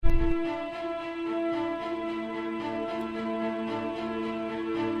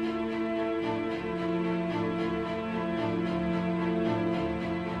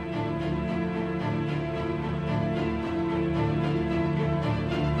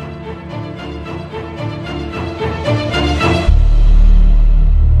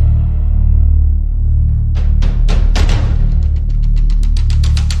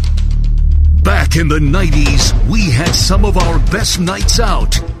Back in the 90s, we had some of our best nights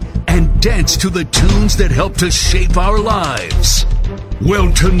out and danced to the tunes that helped us shape our lives.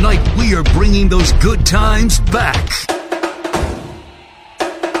 Well, tonight we are bringing those good times back.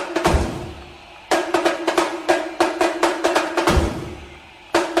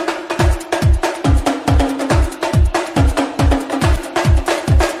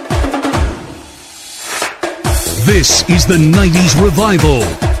 This is the 90s revival.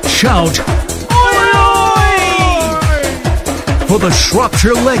 Shout, oi, oi! For the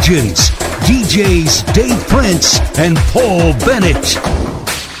Shropshire legends, DJs Dave Prince and Paul Bennett.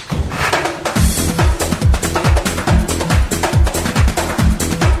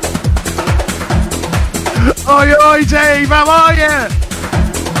 Oi, oi, Dave, how are you?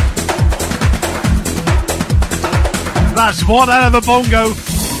 That's one hell of a bongo.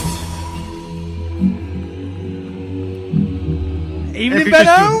 Evening,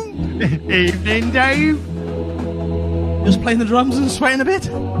 Benno. Evening, Dave. Just playing the drums and sweating a bit.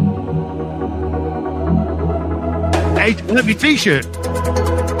 Hey, let me t-shirt.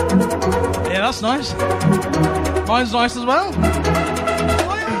 Yeah, that's nice. Mine's nice as well.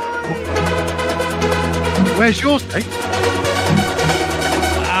 Where's yours, Dave?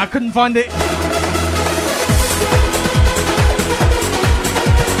 I couldn't find it.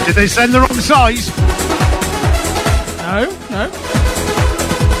 Did they send the wrong size? No.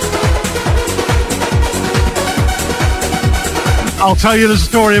 I'll tell you the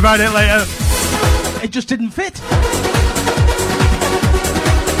story about it later. It just didn't fit.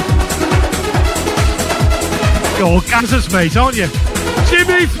 You're Kansas, mate, aren't you?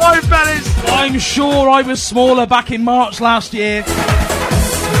 Jimmy, 5 bellies. I'm sure I was smaller back in March last year.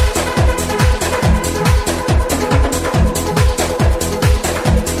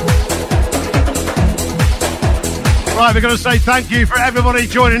 Right, we're going to say thank you for everybody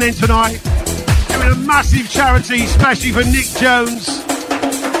joining in tonight. Doing a massive charity, especially for Nick Jones,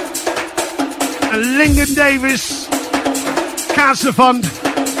 the Lingen Davies Cancer Fund.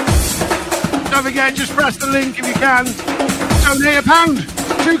 Don't forget, just press the link if you can. Donate £1,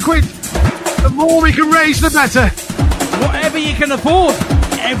 £2. The more we can raise, the better. Whatever you can afford,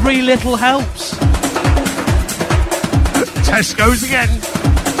 every little helps. Tesco's again.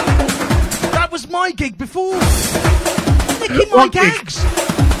 That was my gig before. Nicking my gags.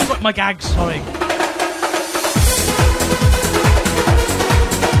 What, my gags, sorry.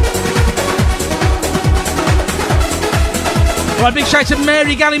 Right, big shout out to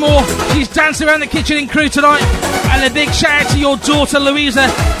Mary Gallimore. She's dancing around the kitchen in Crewe tonight. And a big shout out to your daughter Louisa,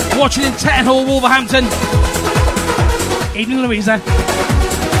 watching in Tetton Hall, Wolverhampton. Evening, Louisa.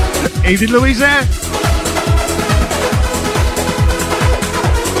 Evening, Louisa.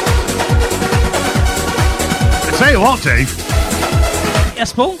 I tell you what, Dave.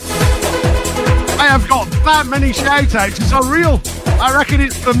 Yes, Paul? I have got that many shout-outs. It's unreal. I reckon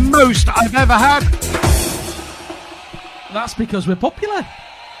it's the most I've ever had. That's because we're popular.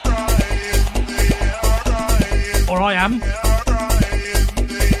 Or I am.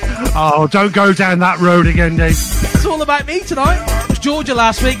 Oh, don't go down that road again, Dave. It's all about me tonight. It was Georgia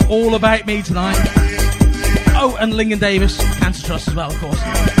last week, all about me tonight. Oh, and Lingen Davies, Cancer Trust as well, of course.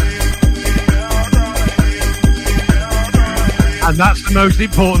 And that's the most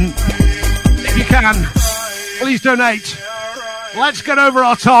important. If you can, please donate. Let's get over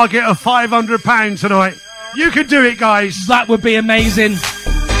our target of £500 tonight. You can do it, guys. That would be amazing.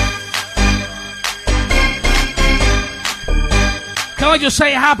 Can I just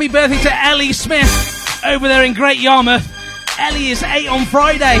say happy birthday to Ellie Smith over there in Great Yarmouth. Ellie is 8 on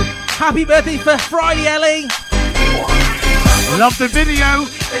Friday. Happy birthday for Friday, Ellie. Love the video.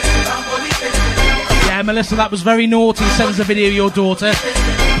 Yeah, Melissa, that was very naughty. Sends a video of your daughter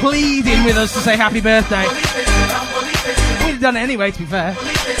pleading with us to say happy birthday. We'd have done it anyway, to be fair.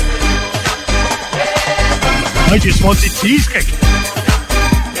 I just wanted cheesecake.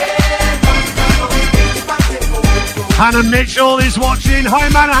 Hannah Mitchell is watching. Hi,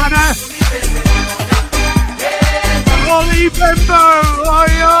 man, Hannah. Ollie Bembo.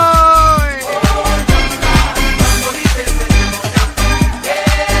 Oi, oi.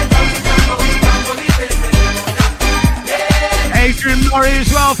 Adrian Murray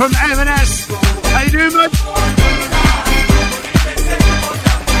as well from M&S. How you doing, bud?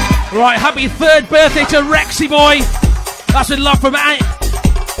 Right, happy 3rd birthday to Rexy Boy. That's with love from Aya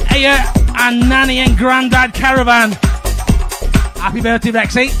and Nanny and Grandad Caravan. Happy birthday,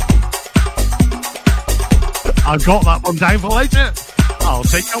 Rexy. I've got that one down for later. I'll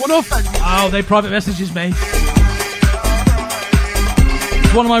take that one off then. Oh, they private messages me.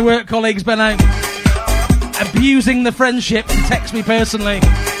 It's one of my work colleagues, Benno, abusing the friendship, to text me personally.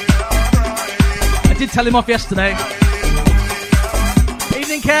 did tell him off yesterday.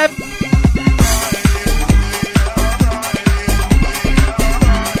 Evening, Kev.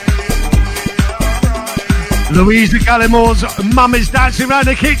 Louisa Gallimore's mum is dancing around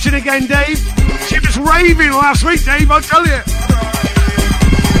the kitchen again, Dave. She was raving last week, Dave, I'll tell you.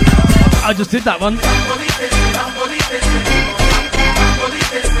 I just did that one.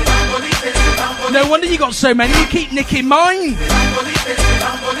 No wonder you got so many. You keep nicking mine.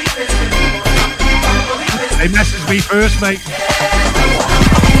 They messaged me first, mate.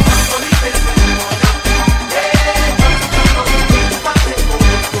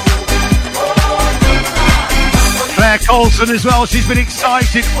 Claire Colson as well. She's been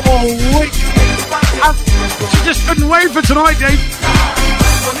excited all week. And she just couldn't wait for tonight, Dave.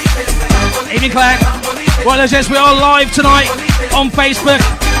 Evening, Claire. Well, yes, we are live tonight on Facebook,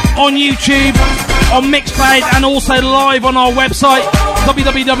 on YouTube, on Mixcloud, and also live on our website,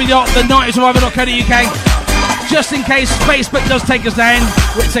 www.the90srevival.co.uk. Just in case Facebook does take us down,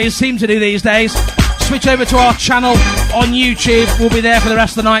 which they seem to do these days, switch over to our channel on YouTube. We'll be there for the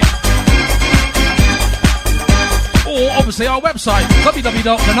rest of the night. Or, obviously, our website,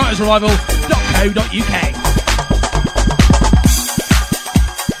 www.the90srevival.co.uk.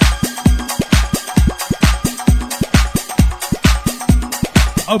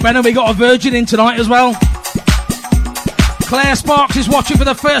 Oh, Benno, we got a virgin in tonight as well. Claire Sparks is watching for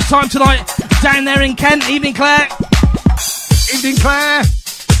the first time tonight down there in Kent. Evening, Claire. Evening, Claire.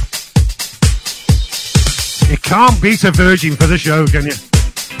 You can't beat a virgin for the show, can you?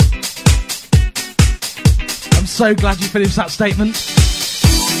 I'm so glad you finished that statement.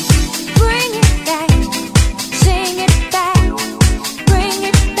 Bring it back, sing it back, bring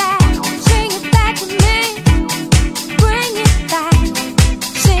it back, sing it back to me. Bring it back,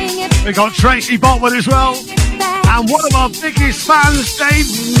 sing it back. We got Tracy Botwood as well. And one of our biggest fans, Dave,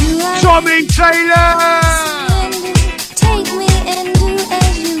 Tommy Taylor. Take me and do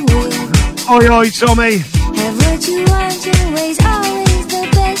as you will. Oi, oi, Tommy. Have what you want, your way's always the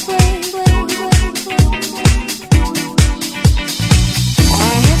best way. I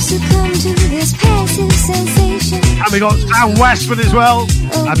have succumbed to this passive sensation. And we got Sam Westwood as well.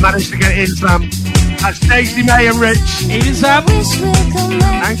 I managed to get in, Sam. That's Stacey May and Rich. Evening, Sam.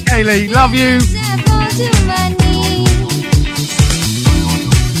 And Kaylee, love you.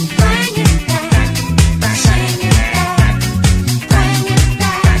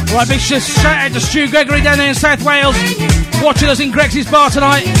 Right, big shout out to Stu Gregory down there in South Wales, watching us in Greg's bar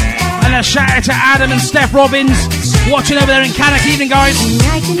tonight. And a shout out to Adam and Steph Robbins, watching over there in Cannock. Evening, guys.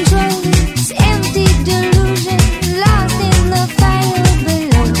 I control this empty delusion, lost in the fire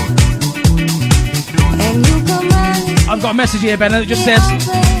below. And you come on. I've got a message here, Ben, that just says,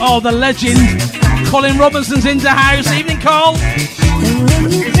 oh, the legend, Colin Robinson's into house. Evening, Cole.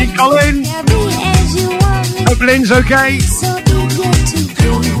 Evening, Colin. Hope Lynn's okay.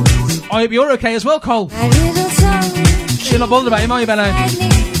 I hope you're okay as well, Cole. You're not bothered about him, are you, Benno?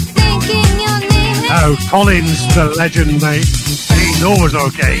 Oh, Colin's the legend, mate. He's always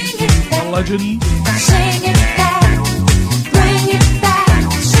okay. The legend. Sing it back, bring it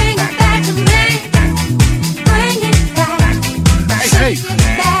back, sing it back to me. Bring it back, Hey, sing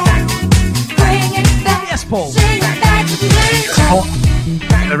it back, bring it back. Yes, Paul. Sing it back to me.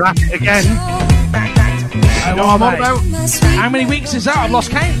 the racket again. I'm on about. How many weeks is that? I've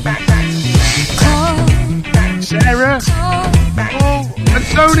lost count. Sarah, Paul, and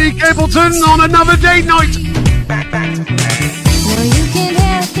Tony Capleton on another date night. Well, you can't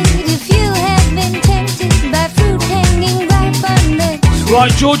help it if you have been tempted by fruit hanging ripe on the tree.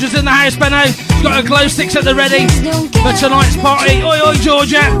 Right, Georgia's in the house, Benno. She's got her glow sticks at the ready for tonight's party. Oi, oi,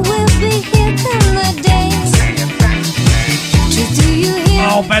 Georgia. You will be here come the day. Just do you hear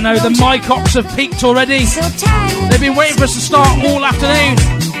Oh, Benno, the Mycocks have peaked already. so tired. They've been waiting for us to start all afternoon.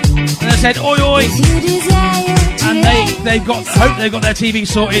 And they said, oi, oi. If you desire to And they've got, hope they've got their TV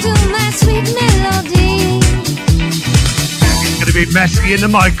sorted. to my sweet melody. It's going to be messy in the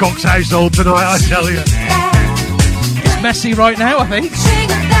Mycocks household tonight, I tell you. It's messy right now, I think. Sing it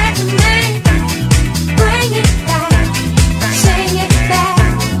back to me. Bring it back. Sing it back.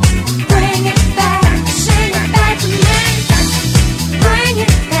 Bring it back. Sing it back to me. Bring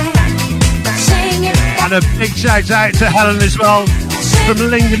it back. Sing it back. And a big shout out to Helen as well, from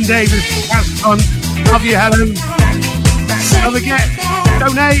Lingen, Davies. That's fun. Love you, Helen. Don't forget,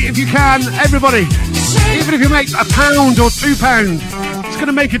 donate if you can, everybody. Even if you make £1 or £2, it's going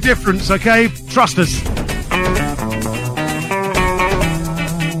to make a difference, okay? Trust us.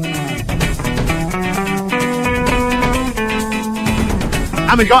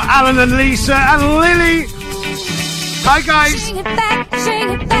 And we got Alan and Lisa and Lily. Hi, guys. Sing it back. Sing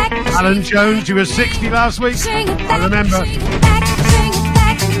it back. Alan Jones, you were 60 last week. I remember.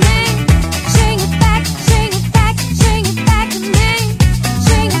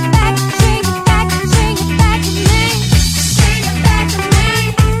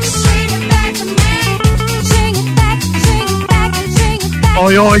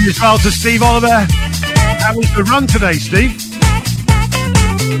 Oi, oi, as well to Steve Oliver. How was the run today, Steve?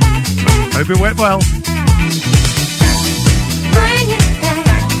 Hope it went well.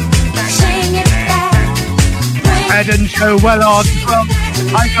 Ed and Joe Wellard as well.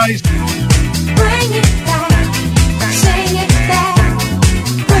 Hi, guys. Bring it back, sing it back,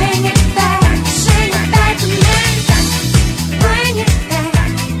 bring it back, sing it back to me. Bring it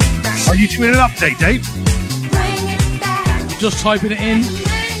back. Are you doing an update, Dave? Bring it back. Just typing it in. We're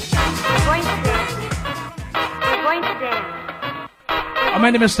going to dance. I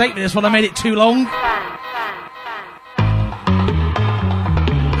made a mistake with this one. I made it too long.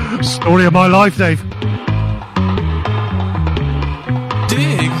 Story of my life, Dave.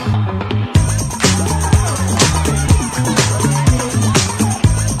 Dig.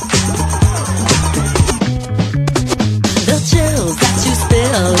 The chills that you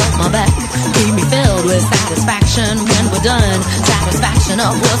spill up my back keep me filled with satisfaction when we're done. Satisfaction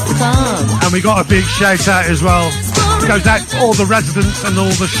of what's to come. And we got a big shout out as well. It goes out to all the residents and all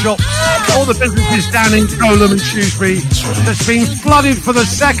the shops, all the businesses down in Coleham and Shrewsbury that's been flooded for the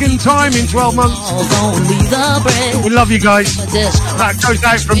second time in 12 months. Only the bread. We love you guys. That goes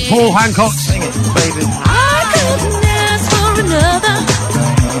out from Paul Hancock. Sing it, baby. I couldn't ask for another.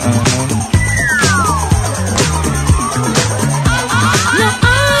 No,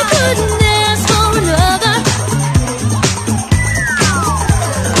 I couldn't ask for another.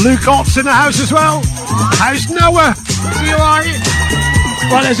 Luke Ott's in the house as well. How's Noah? See you all right?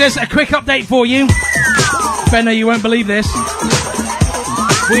 Right, there's this, a quick update for you. Benno, you won't believe this.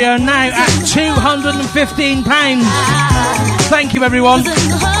 We are now at £215. Thank you, everyone.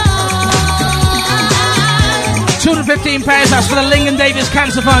 £215, that's for the Lingen Davies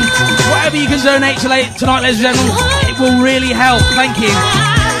Cancer Fund. Whatever you can donate tonight, ladies and gentlemen, it will really help. Thank you.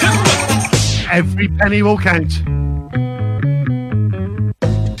 Every penny will count.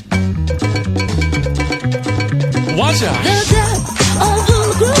 Watch out. The depth of the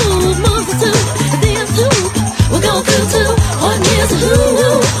groove moves us to the loop. We're going through to what is who.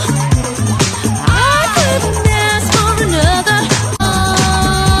 I couldn't ask for another.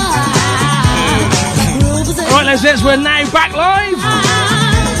 Right, ladies and gents, we're now back live.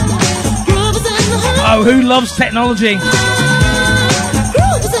 Oh, who loves technology?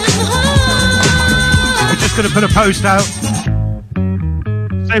 We're just going to put a post out.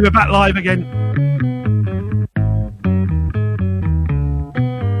 Say we're back live again.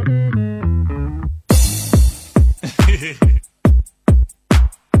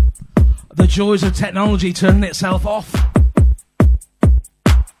 The joys of technology turning itself off.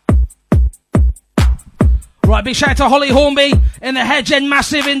 Right, big shout out to Holly Hornby in the Hedge End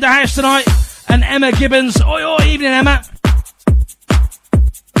Massive in the house tonight. And Emma Gibbons. Oi, oi, evening, Emma.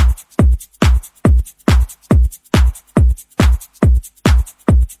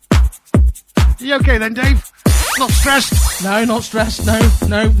 You okay then, Dave? Not stressed? No, not stressed.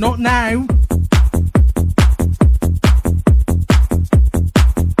 No, not now.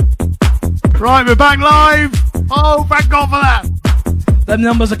 Right, we're back live. Oh, thank God for that. The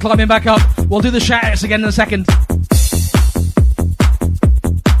numbers are climbing back up. We'll do the shout outs again in a second.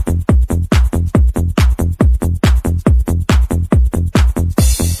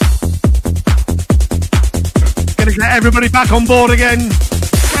 Gonna get everybody back on board again.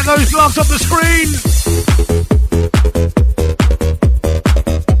 Get those gloves up the screen.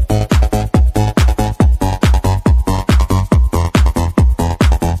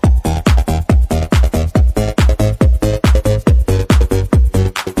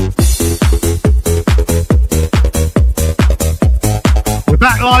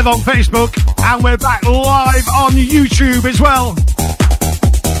 Live on Facebook, and we're back live on YouTube as well.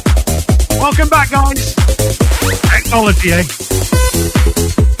 Welcome back, guys. Technology, eh?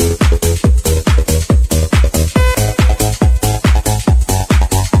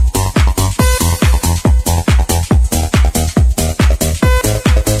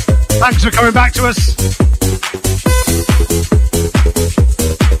 Thanks for coming back to us.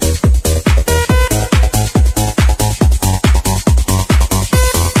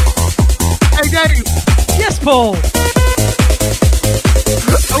 Yes, Paul.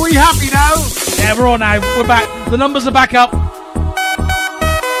 Are we happy now? Yeah, we're on now. We're back. The numbers are back up.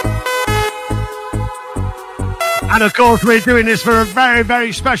 And of course, we're doing this for a very,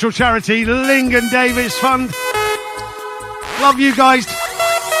 very special charity, Lingen Davies Fund. Love you guys.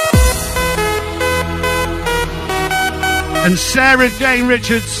 And Sarah Jane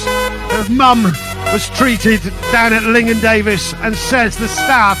Richards, her mum, was treated down at Lingen Davies and says the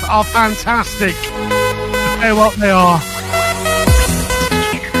staff are fantastic. They're what they are.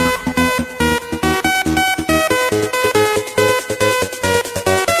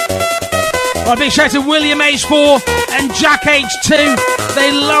 Right, big shout to William H4 and Jack H2.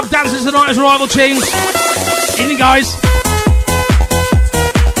 They love dancing tonight as rival tunes. Evening, guys.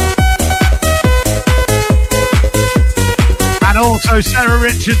 And also Sarah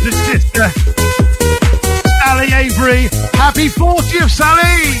Richards' sister, Sally Avery. Happy 40th,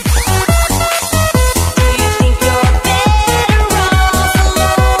 Sally!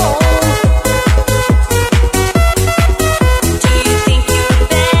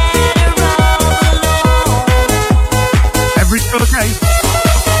 Everything okay?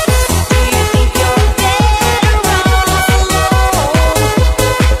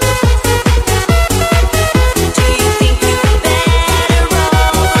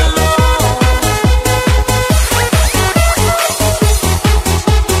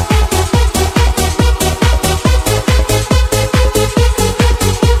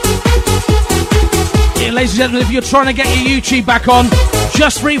 Ladies and gentlemen, if you're trying to get your YouTube back on,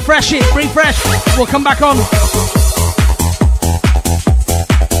 just refresh it. Refresh. We'll come back on.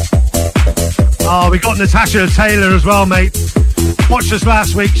 Oh, we got Natasha Taylor as well, mate. Watched us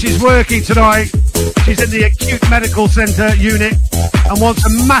last week. She's working tonight. She's in the acute medical centre unit and wants a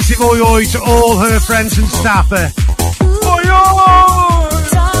massive oi oi to all her friends and staff there. Oi oi!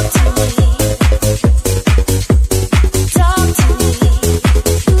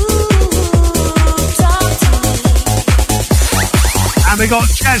 And we got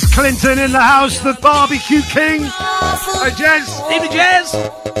Jez Clinton in the house, the barbecue king. Hi, Jez. Evening, Jez.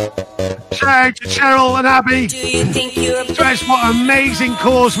 Shout out to Cheryl and Abby. Jez, what an amazing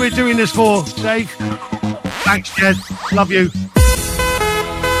cause we're doing this for, Dave. Thanks, Jez. Love you.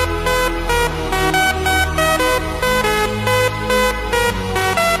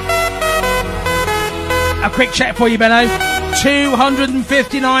 A quick check for you, Benno.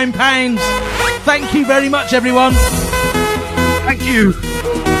 £259. Thank you very much, everyone. Thank you.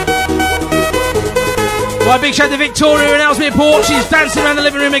 Right, big shout to Victoria in Ellesmere Port. She's dancing around the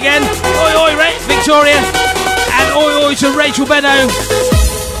living room again. Oi, oi, Victoria. And oi, oi to Rachel Benno.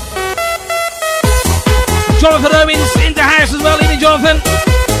 Jonathan Owens in the house as well. Evening, Jonathan.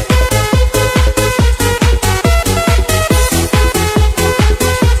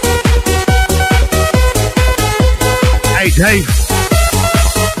 Hey, Dave.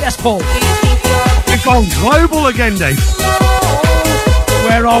 Yes, Paul. We've gone global again, Dave.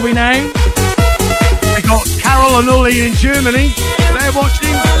 Where are we now? We got Carol and Ully in Germany. They're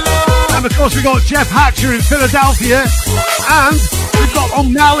watching. And of course we got Jeff Hatcher in Philadelphia. And we've got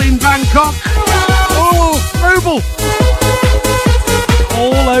Omnal in Bangkok. Oh, global.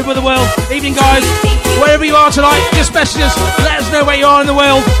 All over the world. Evening, guys. Wherever you are tonight, just message us. Let us know where you are in the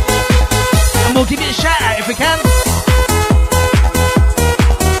world. And we'll give you a shout out if we can.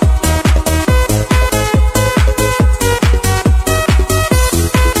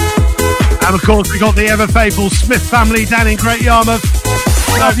 And of course we got the ever faithful Smith family down in Great Yarmouth.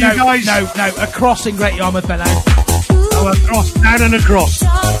 Love you guys. No, across in Great Yarmouth, Benno. Oh, across, down and across.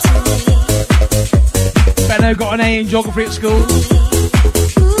 Benno got an A in geography at school.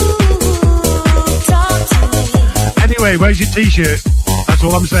 Anyway, where's your t-shirt? That's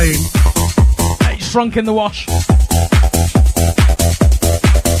all I'm saying. It's shrunk in the wash.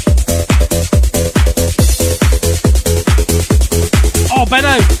 Oh,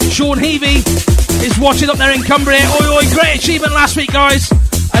 Benno, Sean Heavey is watching up there in Cumbria. Oi, oi, great achievement last week, guys.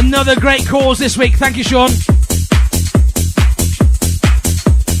 Another great cause this week. Thank you, Sean.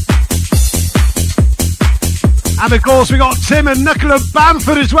 And of course we got Tim and Nicola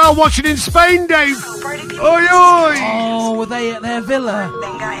Bamford as well watching in Spain, Dave. Oi, oi. Oh, were they at their villa?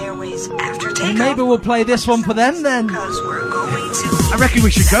 Well, maybe we'll play this one for them then. I reckon we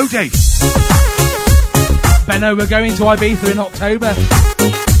should go, Dave. Benno, we're going to Ibiza in October.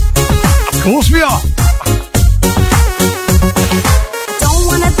 Of course we are. I don't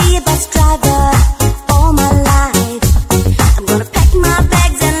wanna be a bus driver all my life. I'm gonna pack my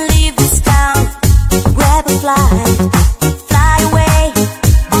bags and leave this town. Grab a flight, fly away.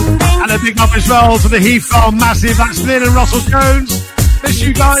 And a big up as well to the Heath Farm Massive. That's Lynn and Russell Jones. Miss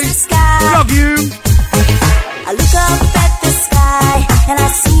you guys. Love you. I look up at the sky and I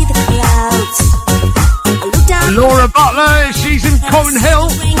see the clouds. Laura Butler, she's in Cotton Hill.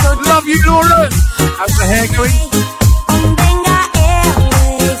 Love you, Laura. How's the hair going?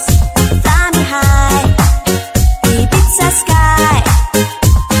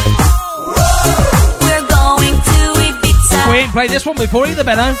 We're going to Ibiza. played this one before either,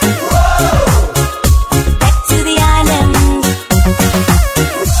 Benno. Back to the island.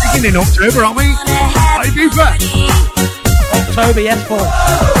 Beginning in October, aren't we? Hey, Bupa. October, yes, Paul.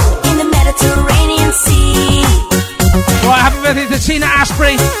 In the Mediterranean Sea. Right, happy birthday to Tina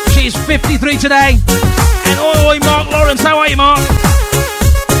Asprey. She's 53 today. And oi, Mark Lawrence. How are you, Mark?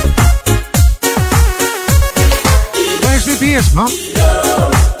 Where's the beers, Mum?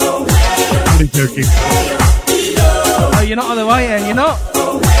 Only joking. Oh, you're not on the way, then? You're not?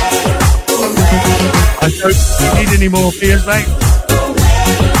 I don't need any more beers, mate. You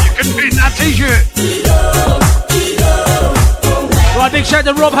couldn't fit in that t-shirt. Right, big shout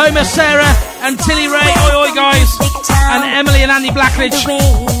to Rob Homer, Sarah, and Tilly Ray. Oi, oi, guys. And Emily and Andy Blackledge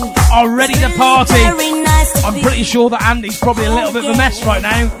are ready to party. I'm pretty sure that Andy's probably a little bit of a mess right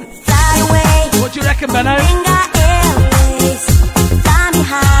now. What do you reckon, Benno?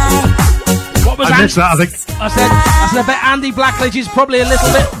 What was I missed that, I think. I said, I bet Andy Blackledge is probably a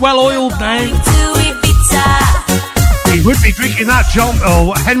little bit well-oiled now. He would be drinking that John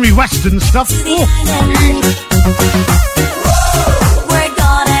or Henry Weston stuff. We're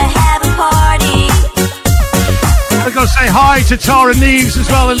gonna have a party. I've got to say hi to Tara Neves as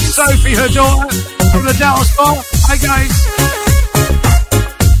well, and Sophie, her daughter, from the Delta Spa. Hi, guys.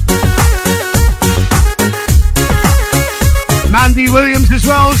 Mandy Williams as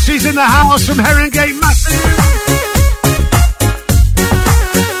well. She's in the house from Herringate, Massive.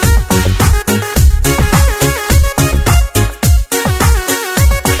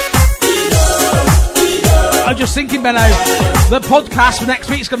 I'm just thinking, Benno, the podcast for next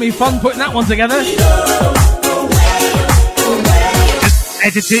week's going to be fun putting that one together. Just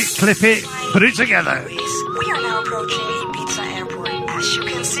edit it, clip it, put it together. We are now approaching Ibiza Airport. As you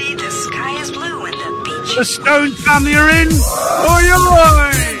can see, the sky is blue and the beach. The Stone family are in. Oi,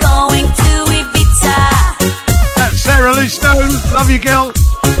 oi! Going to Ibiza. That's Sarah Lou Stone. Love you, girl.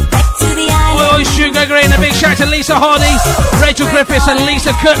 Back to the island. Oi, Sugar Green. A big shout to Lisa Hardy, Rachel Griffiths, and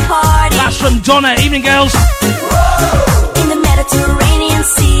Lisa Cook. That's from Donna. Evening, girls. In the Mediterranean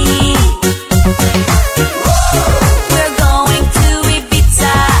Sea. We're going to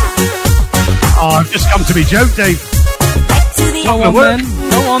Ibiza. Oh, I've just come to me joke, Dave. Back to the Go on, work. then.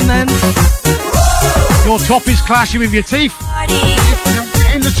 Go on, then. Your top is clashing with your teeth. party.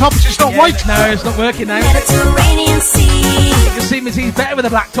 In the top, it's just not Yeah, white. no, it's not working now. Mediterranean Sea. You can see my teeth better with a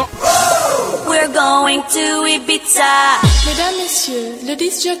black top. We're going to Ibiza. Mesdames, Messieurs, le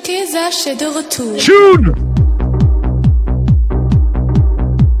disc jockey Zach est de retour. Tune!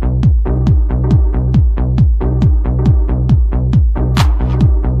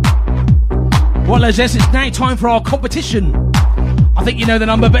 Well, Les, it's now time for our competition. I think you know the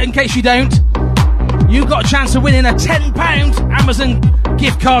number, but in case you don't, you've got a chance of winning a £10 Amazon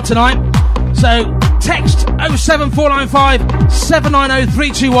gift card tonight. So text 07495 790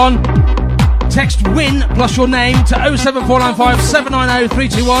 321. Text WIN plus your name to 07495 790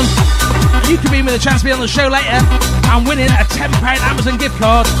 321. You could be in with a chance to be on the show later and winning a £10 Amazon gift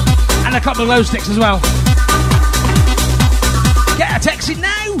card and a couple of glow sticks as well. Get a text in now.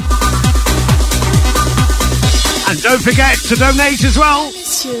 And don't forget to donate as well.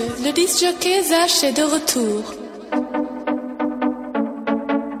 Messieurs, le disc jockey Zach est de retour.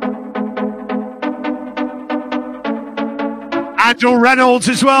 Andrew Reynolds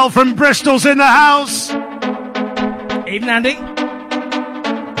as well from Bristol's in the house. Even Andy.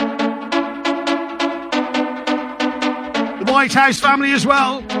 The White House family as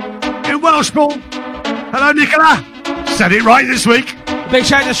well. In Welshpool. Hello, Nicola. Said it right this week. Big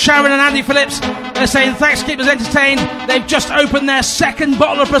shout to Sharon and Andy Phillips. They're saying thanks, keep us entertained. They've just opened their second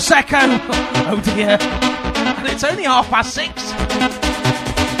bottle of Prosecco. Oh dear. And it's only 6:30.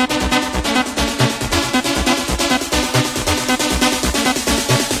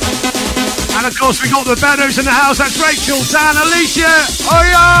 And of course, we got the Bennos in the house. That's Rachel, Dan, Alicia. Oh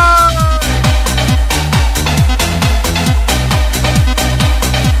yeah!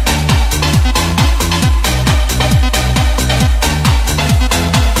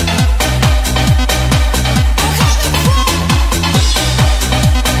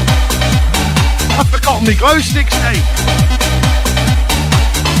 I've forgotten my glow sticks, Dave.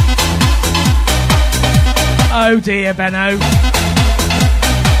 Oh dear, Benno.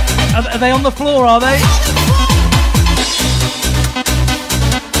 Are they on the floor, are they?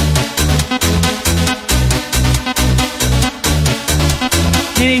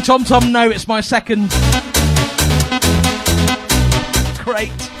 Ginny Tom Tom, no, it's my second.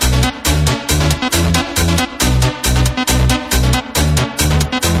 Great.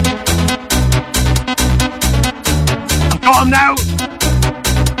 I've got them now.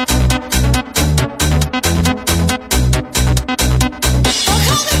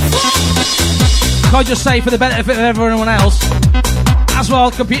 Can I just say, for the benefit of everyone else, as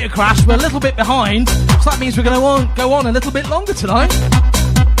well, computer crash, we're a little bit behind, so that means we're going to go on a little bit longer tonight.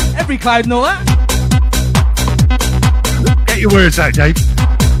 Every cloud and all that. Get your words out, Dave.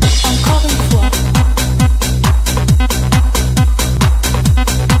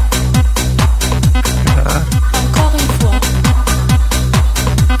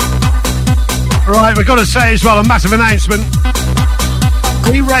 Right, we've got to say as well, a massive announcement.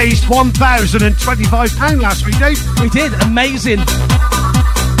 We raised £1,025 last week, Dave. We did, amazing.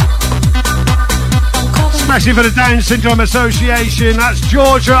 Especially for the Down Syndrome Association. That's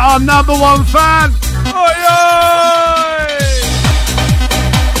Georgia, our #1 fan. Oi, oi!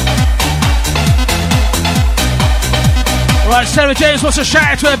 Right, Sarah James wants a shout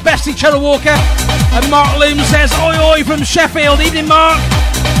out to her bestie, Cheryl Walker. And Mark Loom says, oi, oi, from Sheffield. Evening, Mark.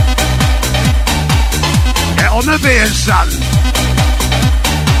 Get on the beer, son.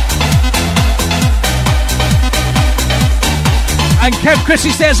 And Kev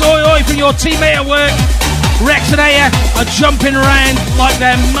Chrissy says, oi, oi, from your teammate at work. Rex and Aya are jumping around like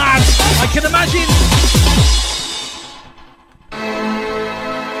they're mad. I can imagine.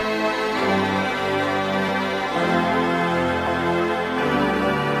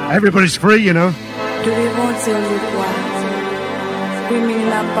 Everybody's free, you know.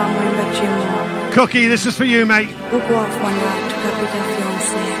 Cookie, this is for you, mate.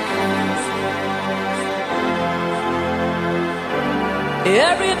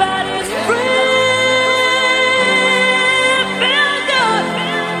 Everybody's free. Feel good.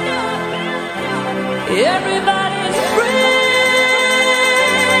 Everybody's free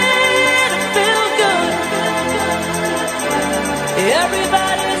to feel good.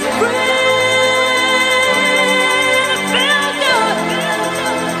 Everybody's free to feel good.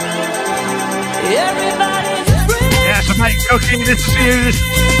 Everybody's free. Yes, mate, Cookie, this is for you. This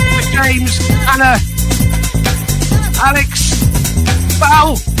is James, Anna, Alex,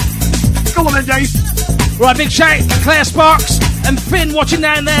 Val. Come on then, Dave. Right, big shout to Claire Sparks and Finn watching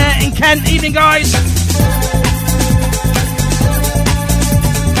down there in Kent. Evening, guys.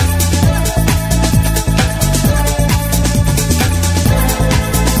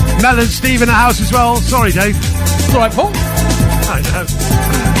 Mel and Steve in the house as well. Sorry, Dave. It's all right, Paul. I know.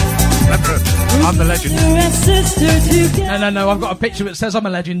 Remember, I'm the legend. No, I've got a picture that says I'm a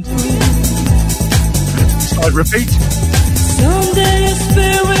legend. I repeat. Someday a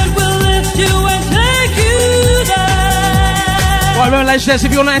spirit will lift you and take you there. Right, remember, listeners,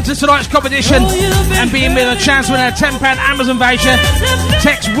 if you want to enter tonight's competition and be in with a chance to win a £10 Amazon voucher,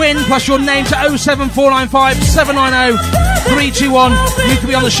 text WIN plus your name to 07495 790 321. You could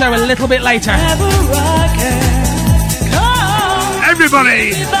be on the show a little bit later.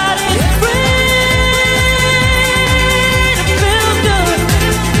 Everybody!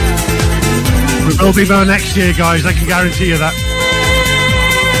 We will be there next year, guys. I can guarantee you that.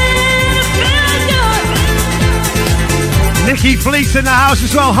 Nikki Fleece in the house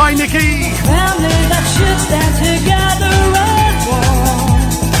as well. Hi, Nikki. Family that should stand together and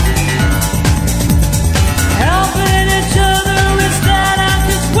walk. Helping each other instead of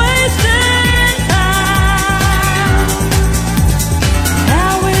just wasting time.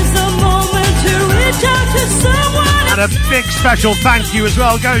 Now is the moment to reach out to someone. And a big special thank you as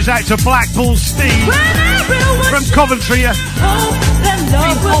well goes out to Blackpool Steve from Coventry.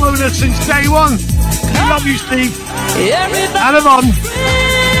 Been following us since day one. We love you, Steve. And Yvonne.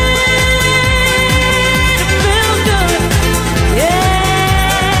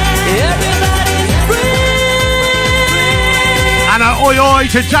 And a oi oi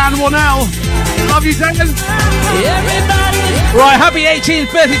to Dan Wannell. Love you, Dan. Right, happy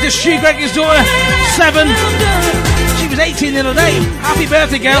 18th birthday to Stu Gregory's daughter, 7. She was 18 the other day. Happy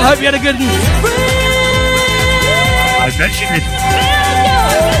birthday, girl. Hope you had a good one. I bet she did.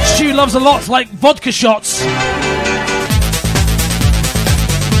 Stu loves a lot, like vodka shots.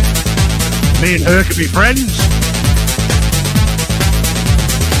 Me and her could be friends.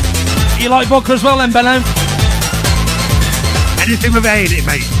 You like vodka as well then, Benno? Anything with A in it,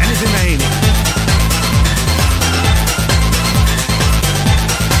 mate. Anything with A in it.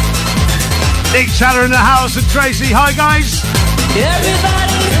 Nick Challer in the house and Tracy. Hi, guys.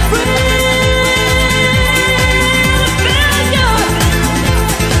 Everybody's free.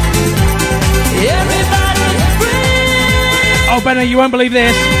 Oh, Benno, you won't believe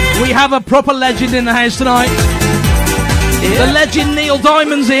this. We have a proper legend in the house tonight. The legend Neil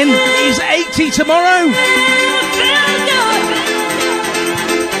Diamond's in. He's 80 tomorrow.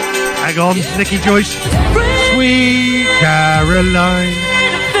 Hang on, Nicky Joyce. Sweet Caroline.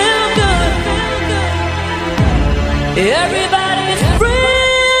 Everybody's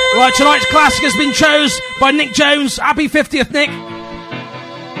free. Right, tonight's classic has been chose by Nick Jones. Happy 50th, Nick.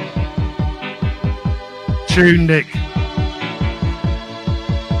 Tune, Nick.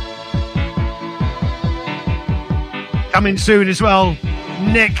 Coming soon as well,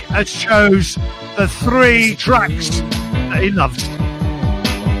 Nick has chose the 3 tracks that he loves.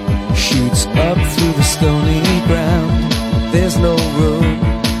 Shoots up through the stony ground. There's no room,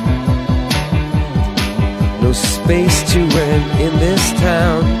 no space to rent in this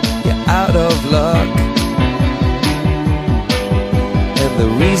town. You're out of luck, and the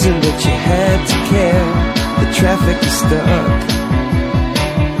reason that you had to care, the traffic is stuck.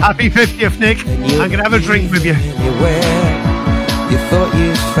 Happy 50th, Nick. I'm going to have a drink with you. Where you thought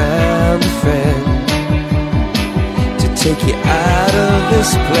you found a friend to take you out of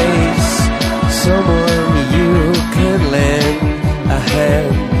this place, someone you could lend a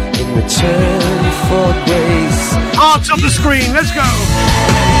hand in return for grace. Hearts on the screen, let's go.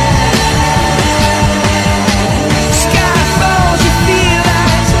 Sky falls, you feel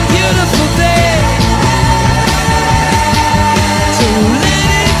like it's a beautiful day. So let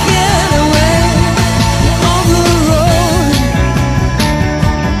it get away on the road.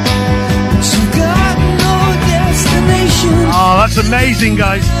 But you've got no destination. Oh, that's amazing,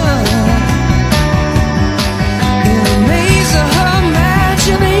 guys. In the maze of her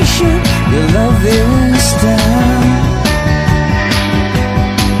imagination, your love is down.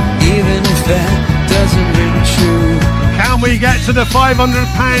 Even if that doesn't ring true. Can we get to the £500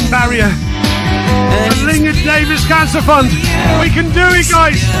 barrier? The Lingen Davies Cancer Fund. We can do it,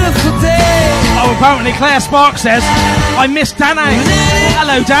 guys. Oh, apparently Claire Sparks says, I miss Danny.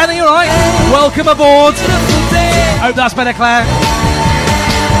 Hello, Danny, all right? Welcome aboard. Hope that's better, Claire.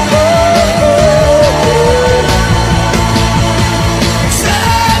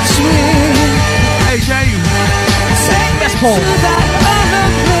 Hey, Dave. Yes, Paul.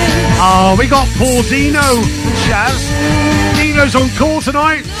 Oh, we got Paul Dino and Shaz. Dino's on call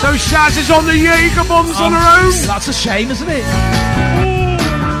tonight, so Shaz is on the Jaeger bombs on her own. That's a shame, isn't it?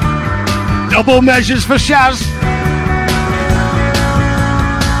 Double measures for Shaz.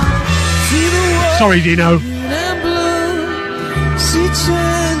 Sorry, Dino. See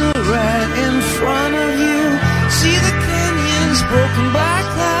China right in front of you. See the canyons broken by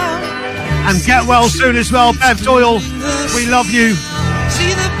clouds. And get well soon as well, Bev Doyle. We love you.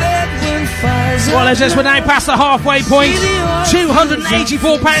 See the Bedouin fires. Well, as we're now past the halfway point,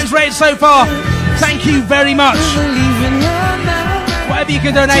 £284 raised so far. Thank you very much. Whatever you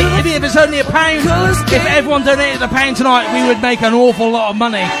can donate, even if it's only £1, if everyone donated £1 tonight, we would make an awful lot of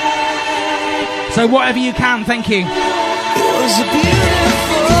money. So whatever you can, thank you. Okay.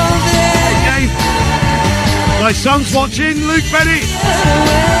 My son's watching, Luke Bennett.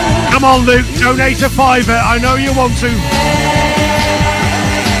 Come on, Luke, donate a £5. I know you want to.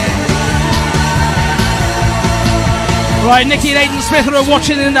 Right, Nikki and Aidan Smith are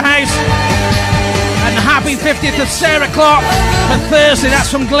watching in the house. And happy 50th to Sarah Clark for Thursday. That's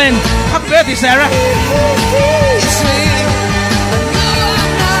from Glenn. Happy birthday, Sarah.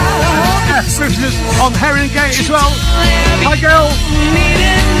 Christmas on Herring Gate as well. Hi, girl.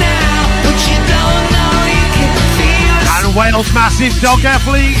 And Wales massive dog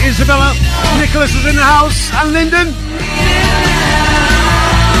athlete Isabella. Nicholas is in the house. And Lyndon.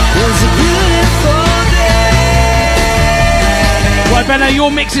 Right, Benno,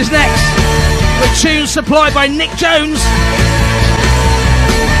 your mix is next. With tunes supplied by Nick Jones.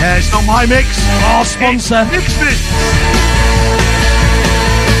 Yeah, it's not my mix. Our sponsor. Nick's mix.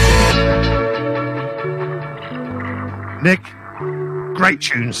 Nick, great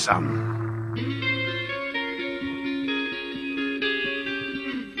tune, son.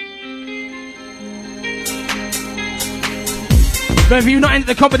 But if you've not entered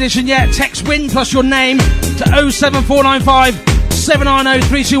the competition yet, text WIN plus your name to 07495 790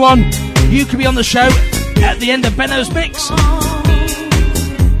 321. You could be on the show at the end of Benno's mix.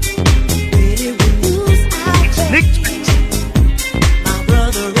 Nick's mix.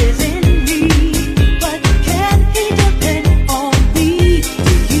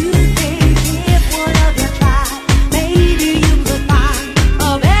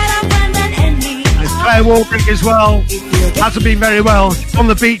 Warbrick as well. Hasn't been very well. On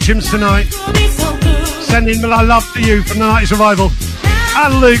the Beechams tonight. Sending my love to you from the Night Survival.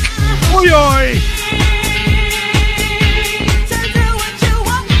 And Luke. Oi oi!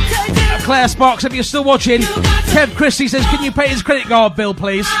 Claire Sparks, if you're still watching, Kev Christie says, can you pay his credit card bill,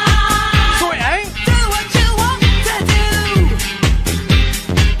 please? Sorry, eh?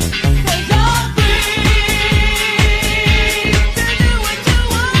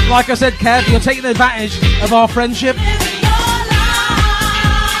 Like I said, Kev, you're taking advantage of our friendship.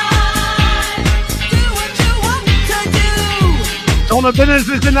 Donna Binners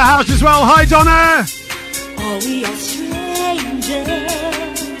is in the house as well. Hi, Donna. Are we all strangers?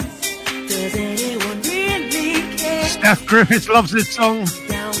 Does anyone really care? Steph Griffiths loves this song.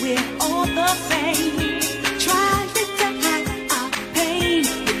 Now we're all the same. Try to hide our pain.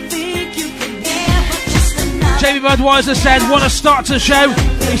 You think you can never just another. Jamie Budweiser said, what a start to the show.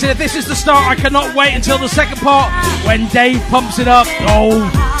 He said, if this is the start, I cannot wait until the second part when Dave pumps it up. Oh,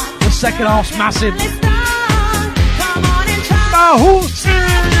 the second half's massive.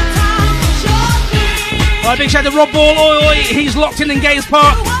 Right, big shout out to Rob Ball. Oi, oi. He's locked in Games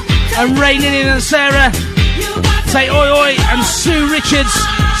Park. And Raining in and Sarah say oi, oi. And Sue Richards,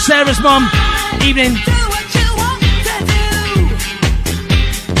 Sarah's mum. Evening.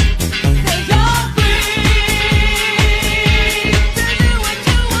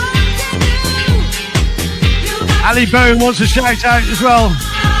 Ali Bone wants a shout out as well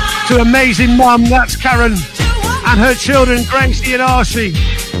to amazing mum, that's Karen, and her children Gracie and Archie.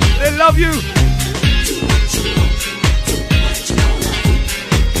 They love you.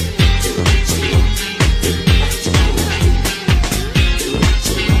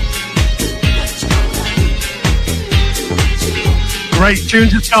 Great tune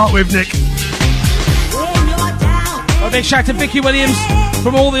to start with, Nick. A big shout to Vicky Williams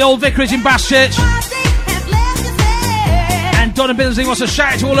from all the old vicarage in Bass Church. And Donna Billingsley wants a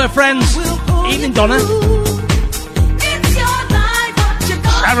shout out to all her friends. Evening, Donna.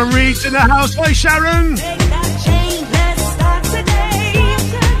 Sharon Reed's in the house. Hi, Sharon.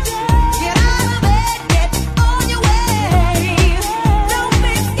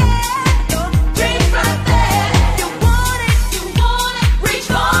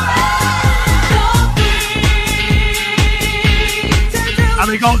 And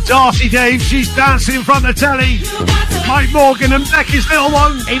we got Darcy Dave. She's dancing in front of the telly. Mike Morgan and Becky's little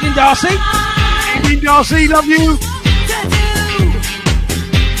one. Evening, Darcy. Evening, Darcy. Love you.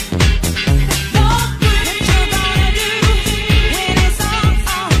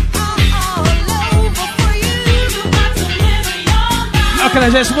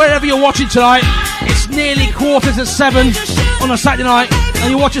 Okay, so wherever you're watching tonight, it's nearly 7:15 on a Saturday night,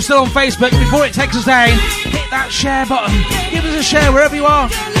 and you watch us still on Facebook. Before it takes us down, hit that share button. Give us a share wherever you are.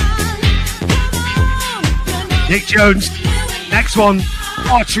 Nick Jones. Next one.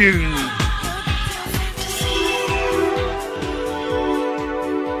 Our tune.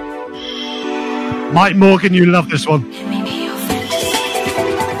 Mike Morgan, you love this one.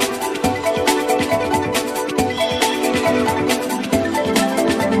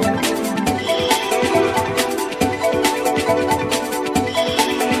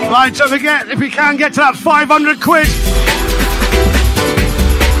 Right, don't forget, if we can get to that 500 quid.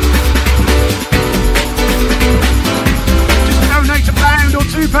 Just donate £1 or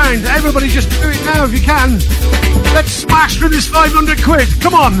 £2. Everybody just do it now if you can. Let's smash through this 500 quid.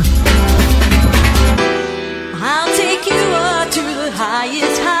 Come on. I'll take you up to the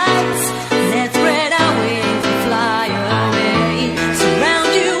highest heights. Let's spread our wings and fly away.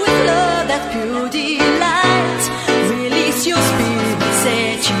 Surround you with love that's pure delight. Release your spirit,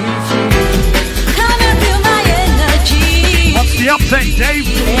 set you free. Come and feel my energy. What's the update, Dave?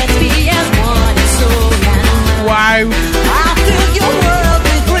 Let's be as one in soul and mind. Wow. I'll fill your world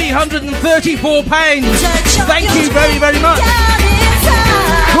with £334. Thank you very, very much.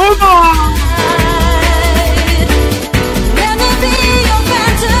 Come on.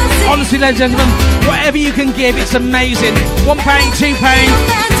 Honestly, ladies and gentlemen, whatever you can give, it's amazing. £1, £2,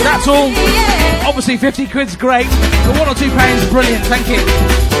 that's all. Obviously, 50 quid's great, but £1 or £2 is brilliant. Thank you.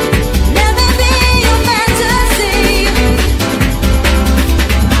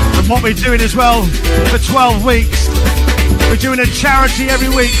 And what we're doing as well for 12 weeks, we're doing a charity every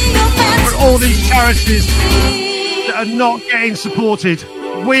week for all these charities that are not getting supported.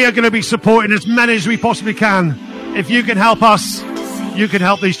 We are going to be supporting as many as we possibly can. If you can help us, you can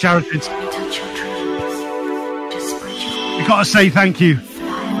help these charities. We've got to say thank you.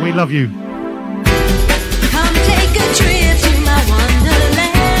 We love you. Come take a trip to my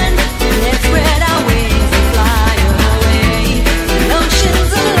wonderland. Let's spread our wings and fly away.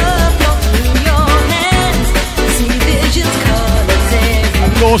 Oceans of love flow through your hands. See visions, colors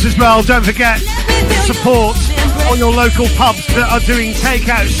everywhere. Of course, as well, don't forget support all your local pubs that are doing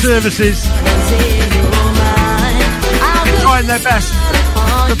takeout services. They're trying their best,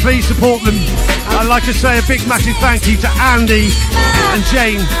 so please support them. I'd like to say a big massive thank you to Andy and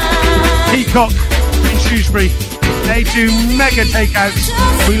Jane Peacock in Shrewsbury. They do mega takeouts.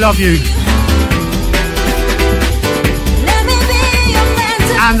 We love you.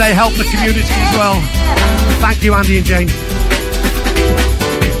 And they help the community as well. Thank you, Andy and Jane.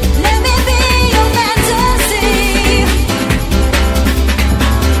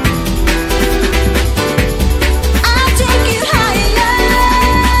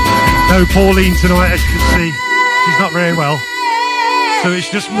 no Pauline tonight, as you can see. She's not very well. So it's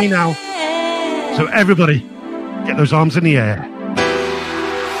just me now. So everybody, get those arms in the air.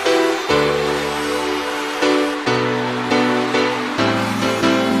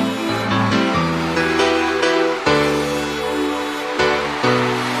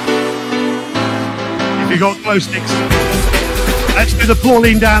 If you got glow sticks, let's do the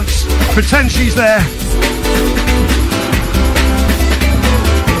Pauline dance. Pretend she's there.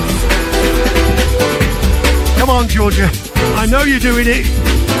 Come on, Georgia. I know you're doing it.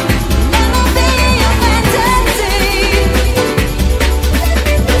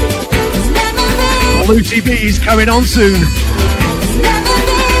 Lucy B's coming on soon.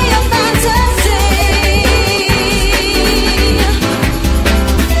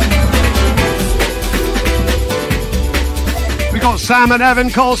 We got Sam and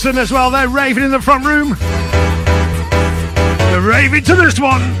Evan Colson as well. They're raving in the front room. They're raving to this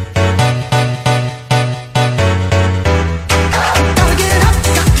one.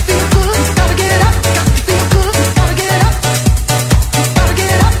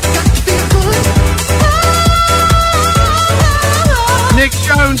 Nick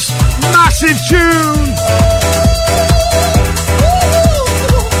Jones, massive tune.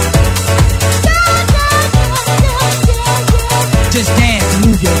 Just dance and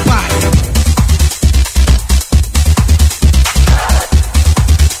move your body.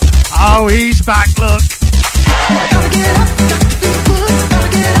 Oh, he's back, look.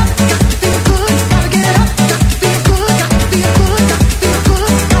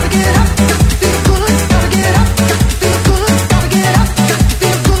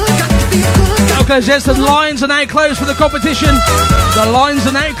 Okay, gents, the lines are now closed for the competition. The lines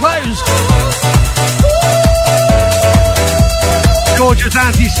are now closed. Georgia's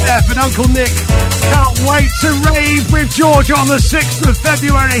Auntie Steph and Uncle Nick can't wait to rave with Georgia on the 6th of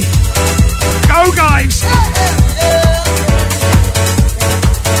February. Go, guys!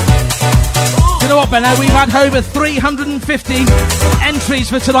 You know what, Benno? We've had over 350 entries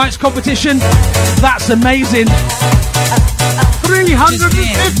for tonight's competition. That's amazing.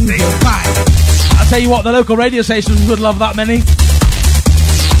 350? I'll tell you what, the local radio stations would love that many.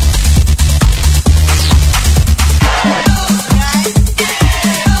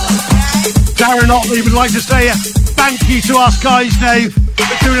 Darren Otley would like to say thank you to us guys, Dave,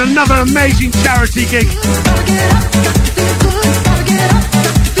 for doing another amazing charity gig.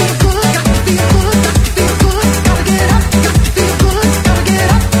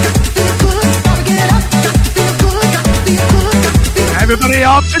 Everybody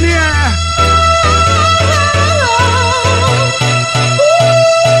up in the air.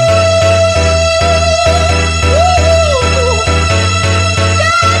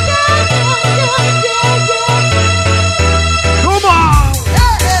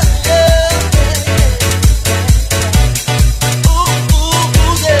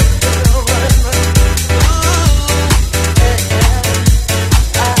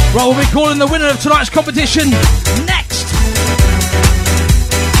 Right, we'll be calling the winner of tonight's competition next.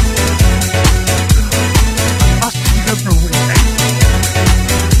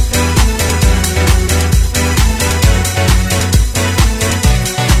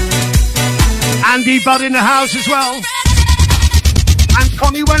 Andy Budd in the house as well. And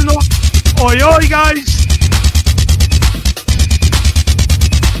Connie Wenlock. Oi, oi, guys.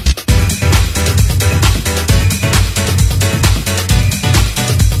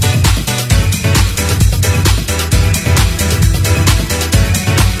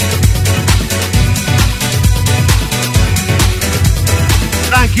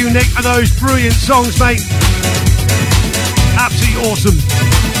 Thank you, Nick, for those brilliant songs, mate. Absolutely awesome.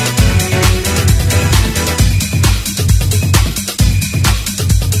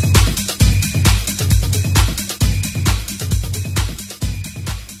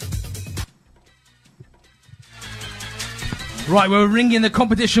 Right, we're ringing the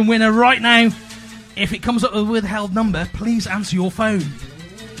competition winner right now. If it comes up with a withheld number, please answer your phone.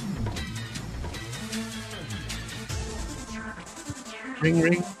 Ring,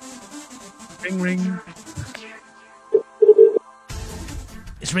 ring. Ring, ring.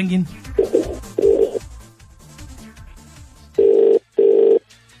 It's ringing.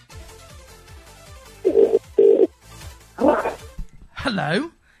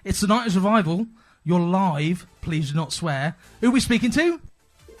 Hello, it's the 90's Revival. You're live. Please do not swear. Who are we speaking to?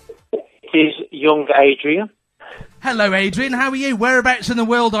 It is young Adrian. Hello, Adrian. How are you? Whereabouts in the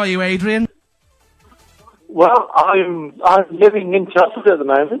world are you, Adrian? Well, I'm living in Chelsea at the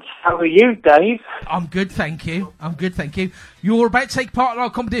moment. How are you, Dave? I'm good, thank you. I'm good, thank you. You're about to take part in our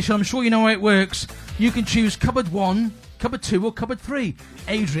competition. I'm sure you know how it works. You can choose cupboard 1, cupboard 2 or cupboard 3?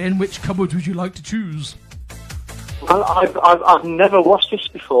 Adrian, which cupboard would you like to choose? Well, I've never watched this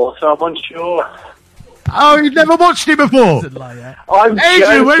before, so I'm unsure. Oh, you've never watched it before? I'm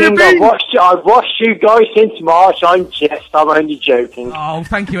Adrian, where you joking. been? I've watched you guys since March. I'm only joking. Oh,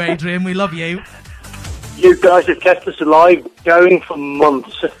 thank you, Adrian. We love you. You guys have kept us alive going for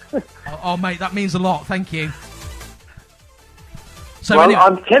months. Oh, mate, that means a lot. Thank you. So well, anyway,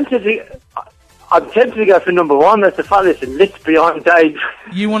 I'm tempted to go for number 1. That's the fact that it's lit behind Dave.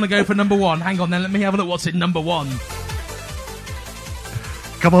 You want to go for number 1? Hang on then, let me have a look what's in number 1.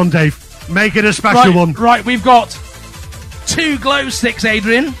 Come on, Dave. Make it a special one. Right, we've got 2 glow sticks,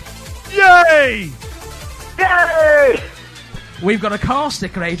 Adrian. Yay! Yay! We've got a car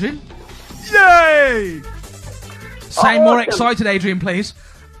sticker, Adrian. Yay! Sound more excited, Adrian, please.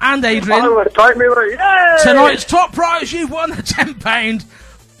 And Adrian, Yay! tonight's top prize, you've won a £10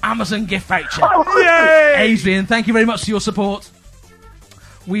 Amazon gift voucher. Yay! Adrian, thank you very much for your support.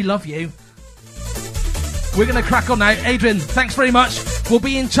 We love you. We're going to crack on now. Adrian, thanks very much. We'll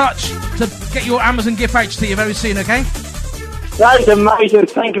be in touch to get your Amazon gift voucher to you very soon, okay? That is amazing.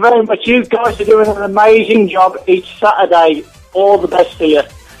 Thank you very much. You guys are doing an amazing job each Saturday. All the best to you.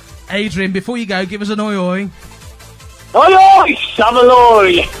 Adrian, before you go, give us an oi oi. Oi oi!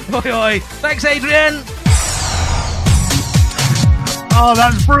 Samaloi! Oi oi. Thanks, Adrian. Oh,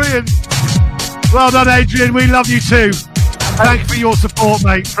 that's brilliant. Well done, Adrian. We love you too. Thank you for your support,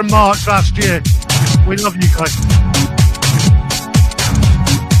 mate, from March last year. We love you guys.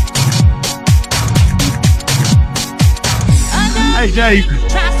 Hey, Dave.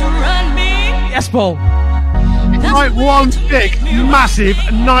 Yes, Paul. Like one big, massive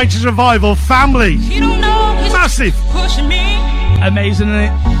 90s revival family. Massive. Amazing, isn't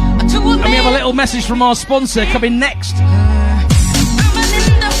it? And we have a little message from our sponsor coming next.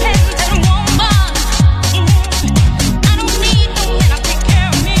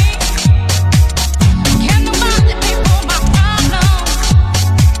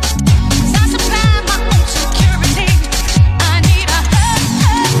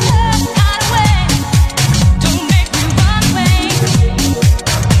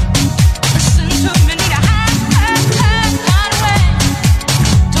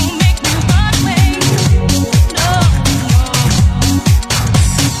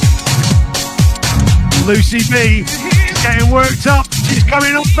 Lucy B is getting worked up. She's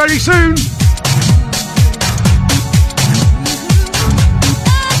coming up very soon.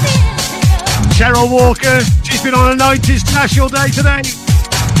 Cheryl Walker, she's been on a 90s Tash all day today.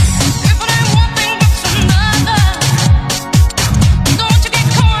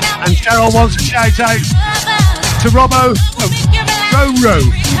 And Cheryl wants a shout out to Robbo, Roro,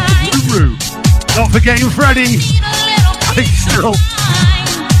 not forgetting Freddie. I think Cheryl.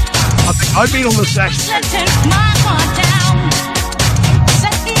 I think I've been on the session.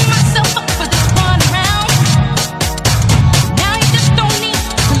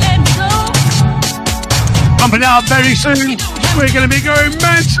 Pumping out very soon. We're going to be going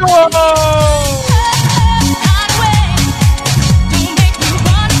mental.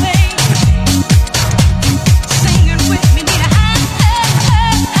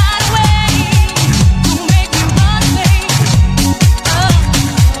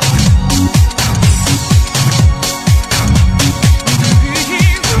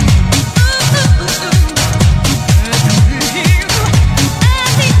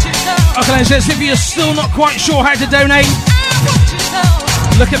 If you're still not quite sure how to donate,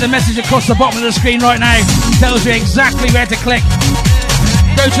 look at the message across the bottom of the screen right now. It tells you exactly where to click.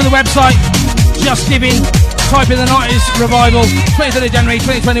 Go to the website, Just Giving, type in the 90s Revival, 23rd of January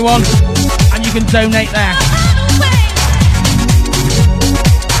 2021, and you can donate there.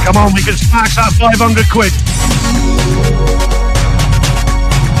 Come on, we can smash that 500 quid.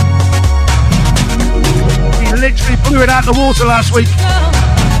 We literally blew it out the water last week.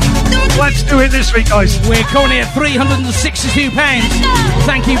 Let's do it this week, guys. We're currently at £362.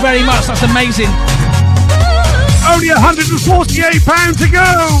 Thank you very much. That's amazing. Only £148 to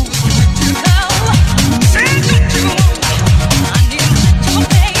go.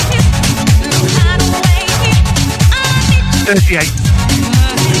 38.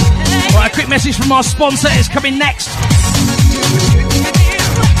 Right, a quick message from our sponsor is coming next.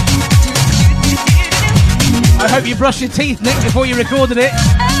 I hope you brushed your teeth, Nick, before you recorded it.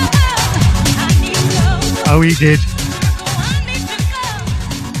 Oh, he did.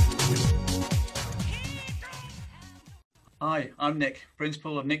 Hi, I'm Nick,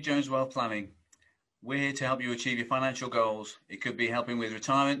 Principal of Nick Jones Wealth Planning. We're here to help you achieve your financial goals. It could be helping with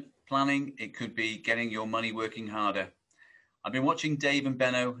retirement planning. It could be getting your money working harder. I've been watching Dave and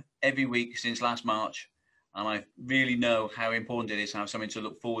Benno every week since last March, and I really know how important it is to have something to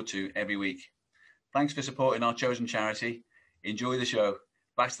look forward to every week. Thanks for supporting our chosen charity. Enjoy the show.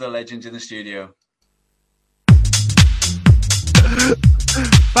 Back to the legends in the studio.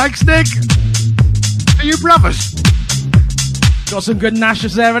 Thanks, Nick. Are you brothers? Got some good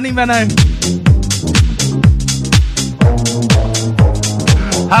gnashers there, hasn't he, Benno?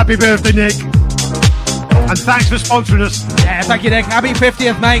 Happy birthday, Nick. And thanks for sponsoring us. Yeah, thank you, Nick. Happy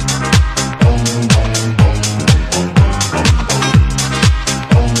 50th, mate.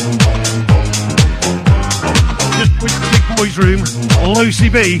 Just went to the big boys' room. Lucy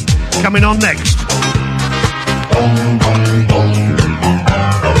B coming on next.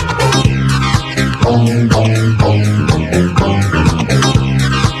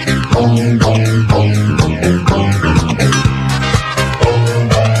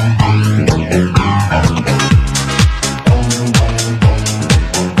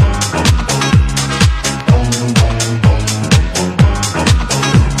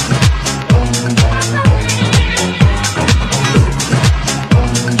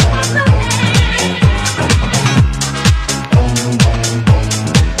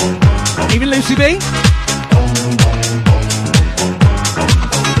 Lucy B.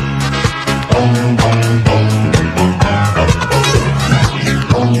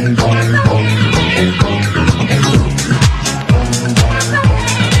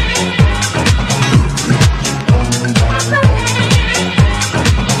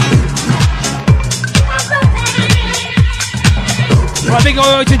 Right, big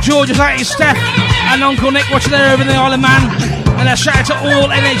oi to George, Auntie Steph and Uncle Nick watching there over in the Isle of Man. And a shout out to all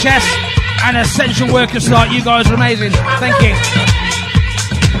NHS and essential workers like you guys are amazing. Thank you.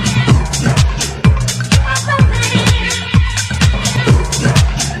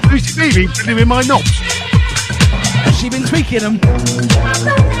 Lucy Baby putting in my knobs. Has she been tweaking them?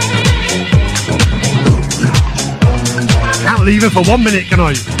 Can't leave her for 1 minute, can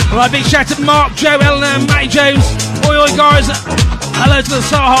I? Right, big shout out to Mark, Joe, Eleanor and Matty Jones. Oi oi guys. Hello to the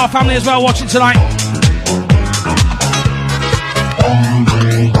Sahar family as well watching tonight.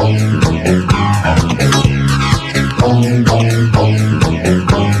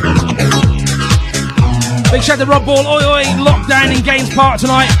 Big shout out to Rob Ball, oi oi, lockdown in Gaines Park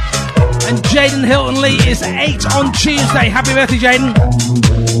tonight. And Jaden Hilton Lee is 8 on Tuesday. Happy birthday, Jaden.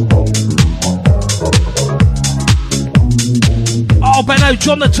 Oh, Benno,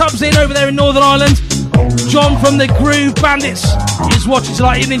 John the Tubbs in over there in Northern Ireland. John from the Groove Bandits is watching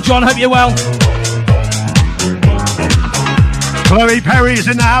tonight. Evening, John, hope you're well. Chloe Perry is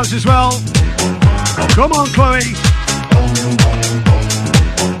in the house as well. Come on, Chloe.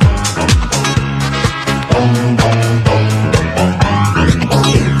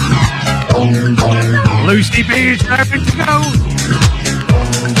 Lucy B is ready to go.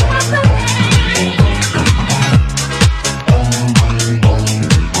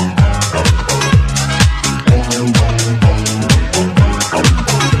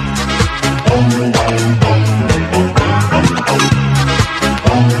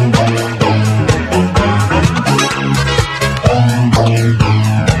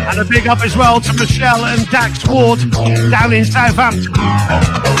 And a big up as well to Michelle and Dax Ward down in Southampton.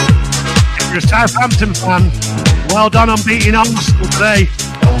 If you're a Southampton fan, well done on beating Arsenal today.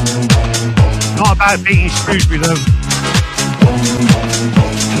 Not about beating Shrewsbury though.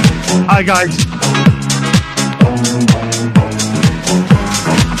 Hi guys.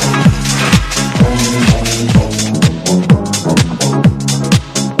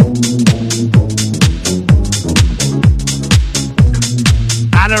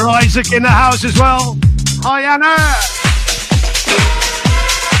 Anna Isaac in the house as well. Hi Anna.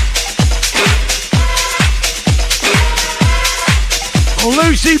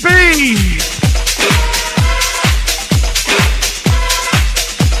 Lucy B.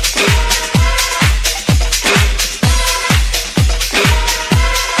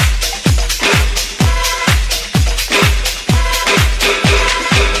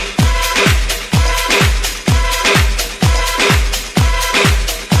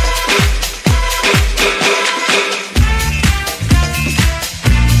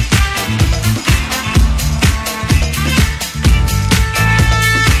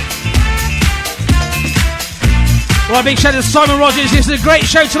 Well, big shout out to Simon Rogers. This is a great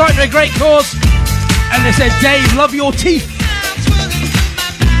show tonight for a great cause. And they said, Dave, love your teeth.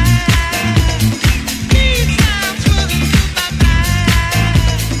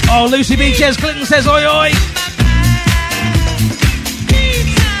 Oh, Lucy B. Jez Clinton says, oi, oi.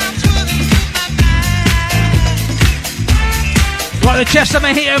 Right, the Chester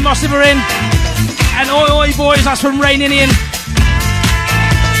Mojito Mostive are in. And oi, oi, boys, that's from Rain Indian.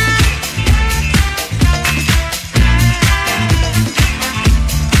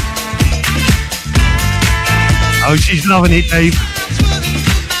 Oh, she's loving it, Dave.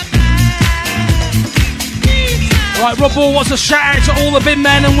 Right, Rob Ball wants a shout out to all the bin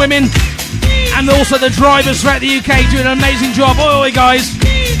men and women and also the drivers throughout the UK doing an amazing job. Oi, oi, guys.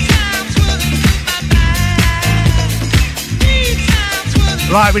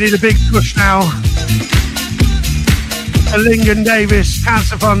 Right, we need a big push now. The Lingen Davies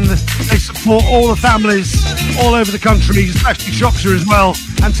Cancer Fund, they support all the families all over the country, especially Shropshire as well,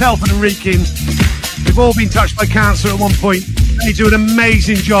 and Telford and Wrekin. They've all been touched by cancer at one point. They do an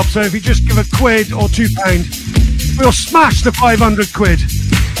amazing job, so if you just give a £1 or £2, we'll smash the 500 quid.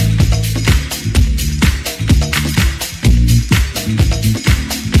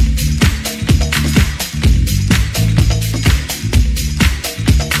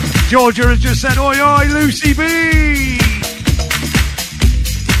 Georgia has just said, oi, oi, Lucy B!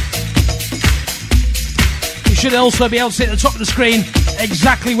 You should also be able to see at the top of the screen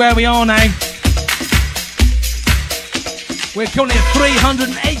exactly where we are now. We're currently at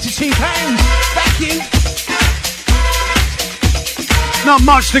 £382. Thank you. Not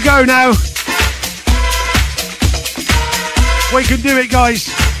much to go now. We can do it, guys.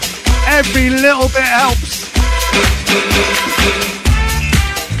 Every little bit helps.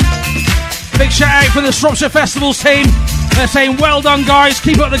 Big shout out for the Shropshire Festivals team. They're saying, well done, guys.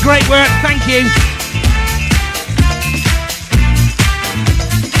 Keep up the great work. Thank you.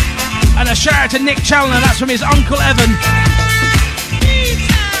 And a shout out to Nick Challoner. That's from his Uncle Evan.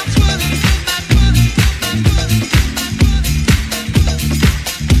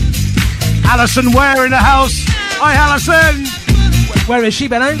 Alison Ware in the house. Hi, Alison. Where is she,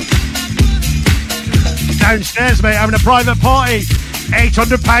 Benno? Downstairs, mate, having a private party.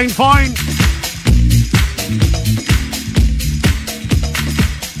 £800 fine.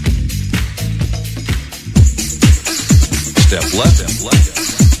 Step left.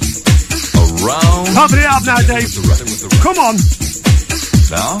 Around. Pump it up now, Dave. Come on.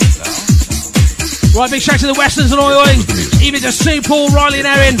 Now. Right, big shout to the Westerns and Oi Oi. Even to Sue, Paul, Riley and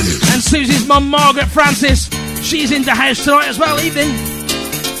Erin. And Susie's mum, Margaret Francis. She's in the house tonight as well. Evening.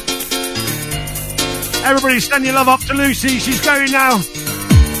 Everybody send your love up to Lucy. She's going now.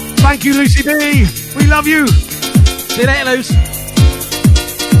 Thank you, Lucy B. We love you. See you later, Luce. 1,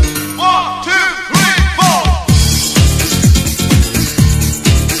 2, 3, 4.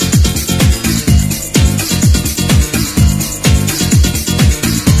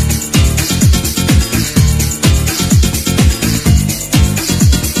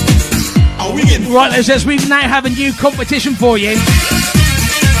 Right, Les, says we now have a new competition for you.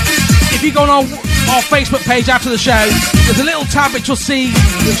 If you go on our Facebook page after the show, there's a little tab which you'll see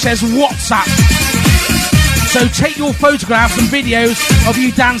which says WhatsApp. So take your photographs and videos of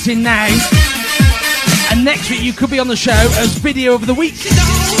you dancing now, and next week you could be on the show as video of the week.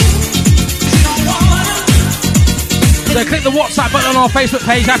 So click the WhatsApp button on our Facebook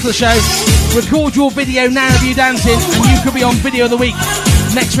page after the show, record your video now of you dancing, and you could be on video of the week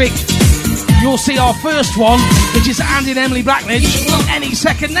next week. You'll see our first one, which is Andy and Emily Blackledge, any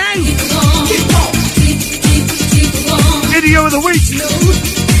second now. Video of the week.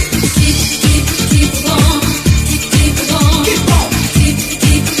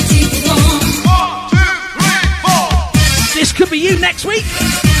 This could be you next week.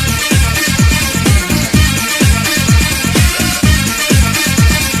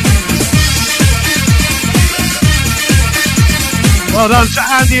 Well done to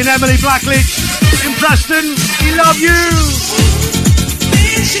Andy and Emily Blackledge in Preston. We love you.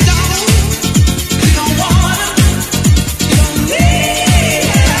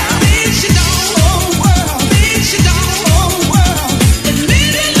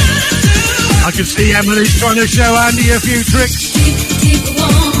 I can see Emily's trying to show Andy a few tricks.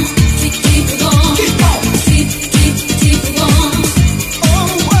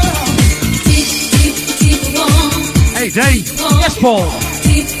 Hey, Dave. Yes, Paul.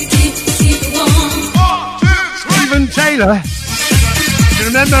 Stephen Taylor. Do you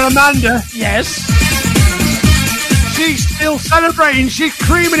remember Amanda? Yes. She's still celebrating. She's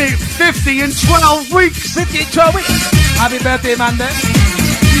creaming it 50 in 12 weeks. 50 in 12 weeks. Happy birthday, Amanda.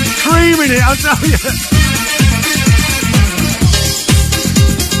 She's creaming it, I'll tell you.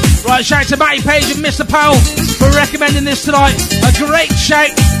 Right, shout out to Matty Page and Mr. Powell for recommending this tonight. A great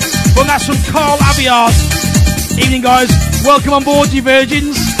shout. Well, that's from Carl Aviard. Evening, guys. Welcome on board, you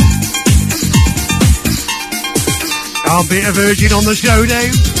virgins. I'll be a virgin on the show,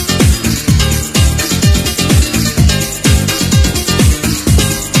 Dave.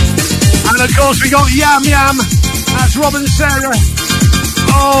 And of course we got Yam Yam. That's Rob and Sarah.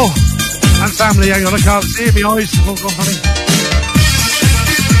 Oh, and family. Hang on, I can't see it. My eyes. Oh, God, honey.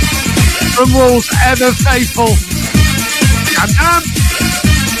 From Wolves, ever faithful. Jam Jam.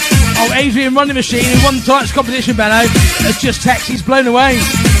 Oh, Adrian Running Machine, who won tonight's competition, Benno, has just texted. He's blown away.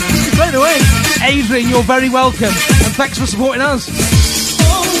 He's blown away. Adrian, you're very welcome, and thanks for supporting us. He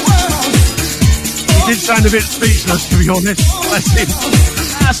did sound a bit speechless, to be honest. Bless him.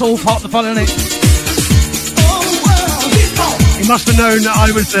 That's all part of the fun, isn't it? He must have known that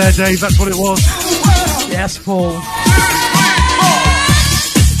I was there, Dave. That's what it was. Yes, Paul.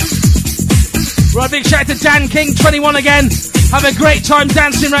 Right, big shout out to Dan King, 21 again. Have a great time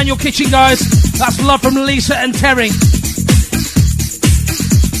dancing around your kitchen, guys. That's love from Lisa and Terry.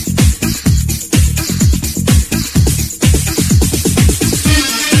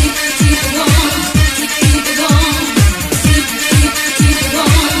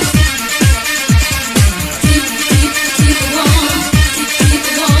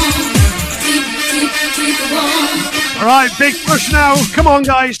 All right, big push now. Come on,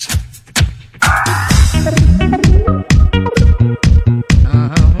 guys.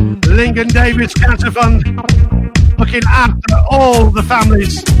 Lingen Davies Cancer Fund looking after all the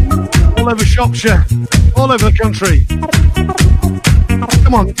families all over Shropshire, all over the country.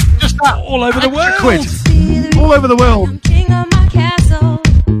 Come on, just that. All over the world. Quid. All over the world. King of my castle.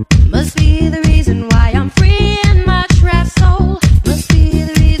 Must be the reason why I'm free and my trapped soul. Must be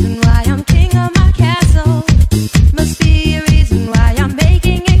the reason why I'm king of my castle. Must be a reason why I'm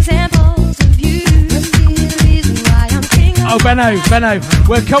making examples of you. Must be the reason why I'm king of Oh, Benno,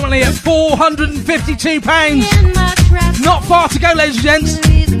 we're currently at £452. Not far to go, ladies and gents.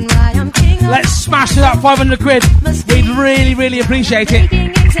 Let's smash it up, 500 quid. We'd really, really appreciate it.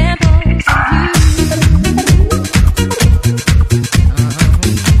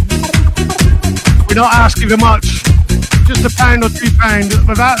 We're not asking for much. Just £1 or £2.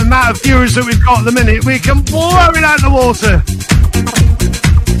 Without the amount of viewers that we've got at the minute, we can blow it out the water.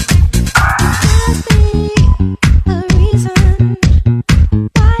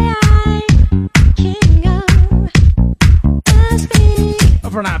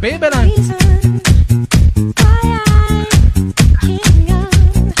 I've run out of beer, Benno.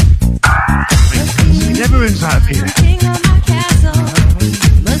 He never runs out of beer.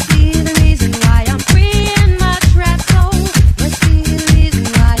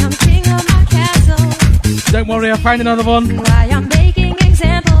 Don't worry, I found another one. I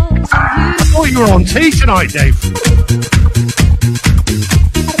thought you were on tea tonight, Dave.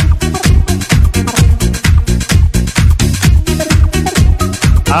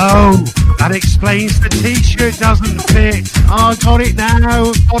 Oh, that explains the t-shirt doesn't fit. Oh, got it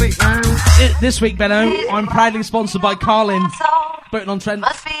now. This week, Benno, I'm proudly sponsored by Carlin. Burton on Trent.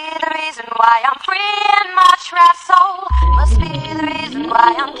 Must be the reason why I'm free in my trapped soul. Must be the reason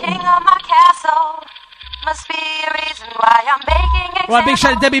why I'm king of my castle. Must be a reason why I'm making Right, big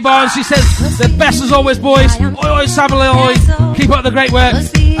shout out to Debbie Barnes. She says, the best as always, boys. Oi, oi, Savile, oi. Keep up the great work.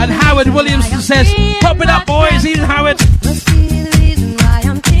 And Howard Williamson says, pop it up, boys. Ian Howard.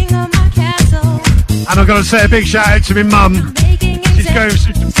 And I've got to say a big shout out to my mum. She's going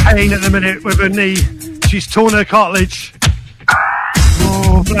through some pain at the minute with her knee. She's torn her cartilage.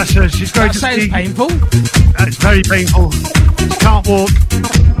 Oh, bless her. She's going That to sounds see. painful. It's very painful. She can't walk.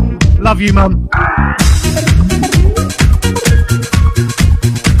 Love you, mum.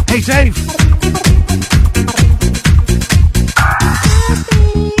 Hey, Dave.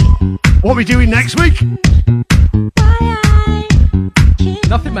 What are we doing next week?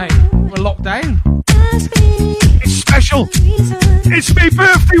 Nothing, mate. We're locked down. It's special. It's my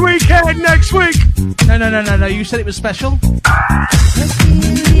birthday weekend next week. No. You said it was special.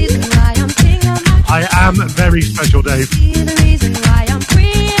 I am very special, Dave.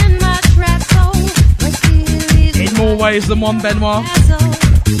 In more ways than one, Benoit.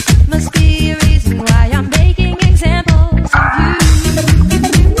 Must be a reason why I'm making examples of you.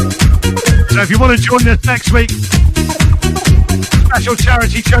 So if you want to join us next week, special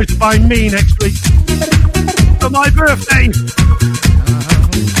charity chosen by me next week for my birthday.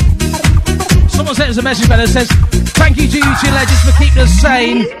 Someone sent us a message, Benno, says, thank you to you two legends for keeping us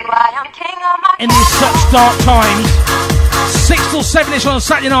sane in these such dark times. 6 till 7ish on a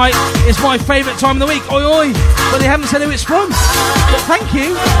Saturday night is my favourite time of the week. Oi, oi. But they haven't said who it's from. But thank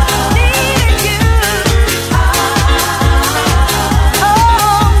you.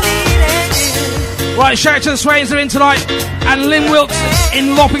 Right, shout out to the Swains, they're in tonight. And Lynn Wilkes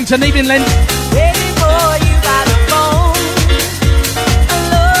in Loppington, evening Lynn.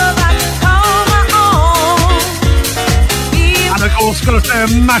 And of course, got to say a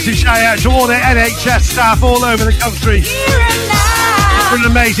massive shout out to all the NHS staff all over the country. For an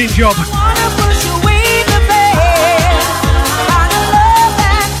amazing job.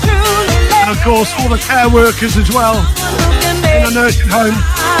 And of course, all the care workers as well. a nursing home.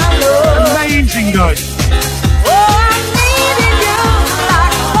 Amazing, guys.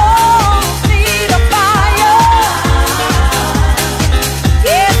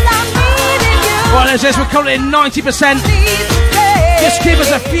 Right, there's this. We're currently at 90%. Just give us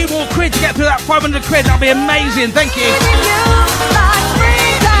a few more quid to get through that 500 quid. That'll be amazing. Thank you.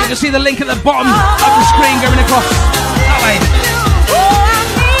 You can see the link at the bottom of the screen going across that way.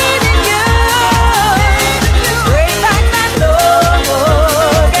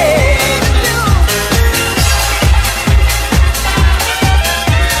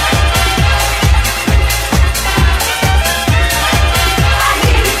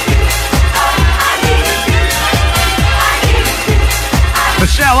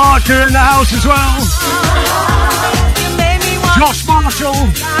 Michelle Archer in the house as well. Josh Marshall.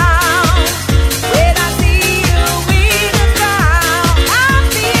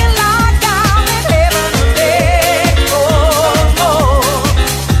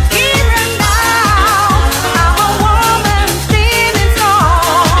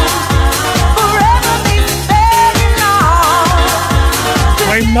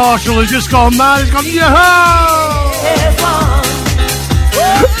 Wayne Marshall has just gone mad. He's gone, yo-ho!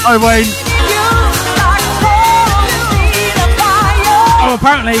 Hi, Wayne. Oh,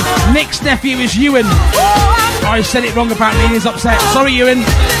 apparently Nick's nephew is Ewan. I said it wrong apparently and he's upset. Sorry, Ewan.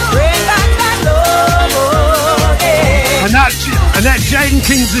 And that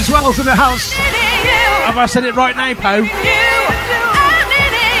Jenkins as well to the house. Have I said it right now, Poe?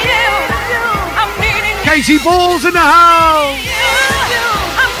 Katie Ball's in the house.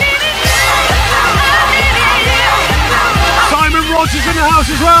 Simon Rogers in the house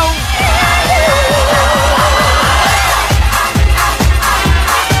as well.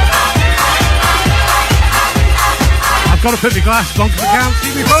 I've got to put my glasses on because I can't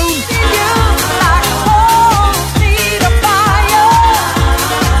see my phone.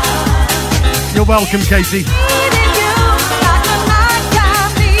 You're welcome, Katie.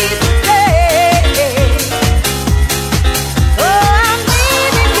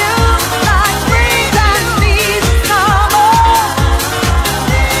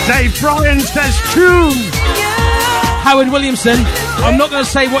 Dave Bryan says tune. Howard Williamson, I'm not going to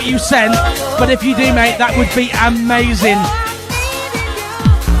say what you sent, but if you do, mate, that would be amazing.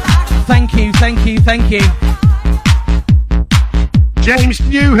 Thank you, thank you, thank you. James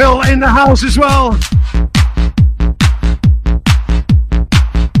Newhill in the house as well.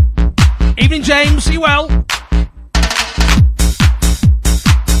 Evening, James. You well?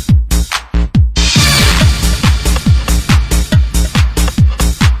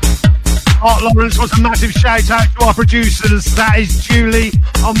 Art Lawrence wants a massive shout out to our producers. That is Julie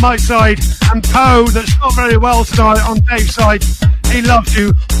on my side and Poe that's not very well tonight on Dave's side. He loves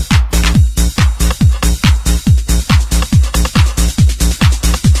you.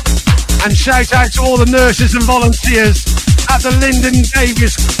 And shout out to all the nurses and volunteers at the Lyndon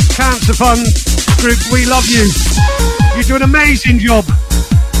Davies Cancer Fund group. We love you. You do an amazing job.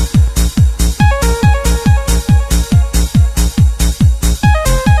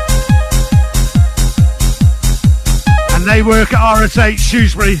 And they work at RS8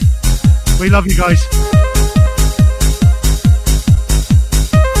 Shrewsbury. We love you guys.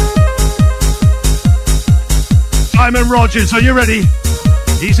 Simon Rogers, are you ready?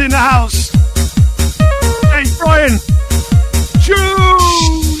 He's in the house. Hey, Brian. June.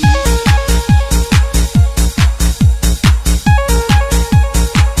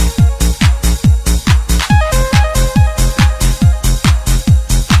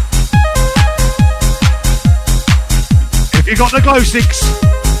 If you got the glow sticks.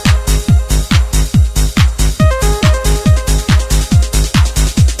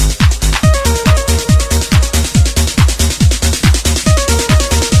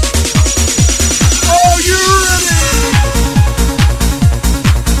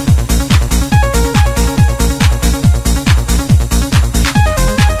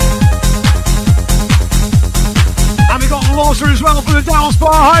 As well for the dance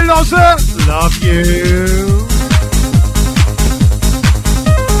bar. Hi, Loza. Love you.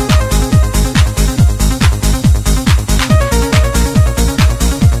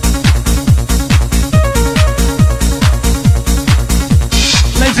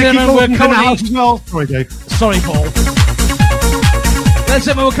 Ladies and gentlemen, we're currently... as well. Sorry, Dave. Sorry, Paul. Ladies and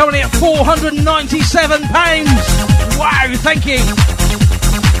gentlemen, we're currently at £497. Wow, thank you.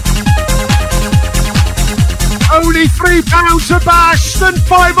 Only £3 to bash than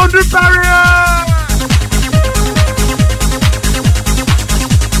 500 barrier.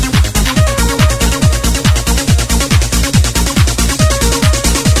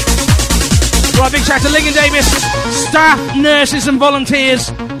 Right, big shout shout to Lingen, Davies, staff, nurses and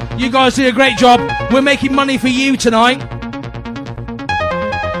volunteers. You guys do a great job. We're making money for you tonight.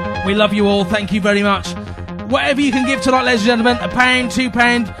 We love you all. Thank you very much. Whatever you can give tonight, ladies and gentlemen, £1,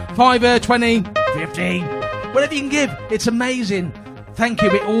 £2, £5, 20, 50. Whatever you can give, it's amazing. Thank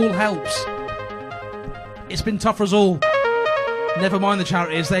you, it all helps. It's been tough for us all. Never mind the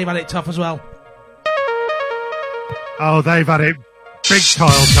charities, they've had it tough as well. Oh, they've had it big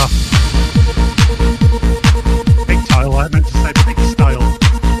style tough. Big style, I meant to say big style.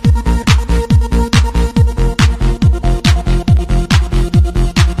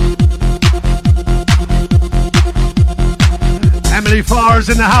 Emily Farr's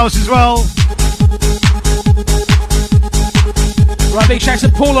in the house as well. Right, big shout to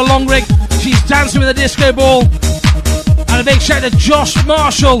Paula Longrig. She's dancing with a disco ball. And a big shout to Josh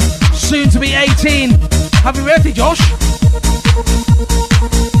Marshall, soon to be 18. Happy birthday, Josh.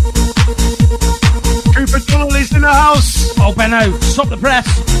 Cooper Donnelly's in the house. Oh, Benno, stop the press.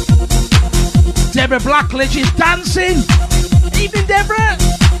 Deborah Blackledge is dancing. Evening, Deborah.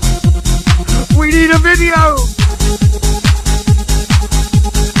 We need a video.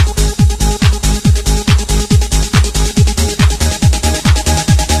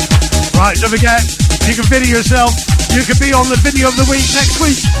 Right, don't forget, you can video yourself. You can be on the video of the week next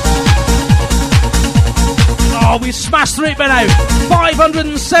week. Oh, we smashed through it, Benno.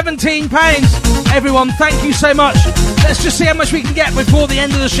 £517. Everyone, thank you so much. Let's just see how much we can get before the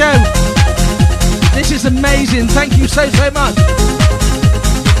end of the show. This is amazing. Thank you so much.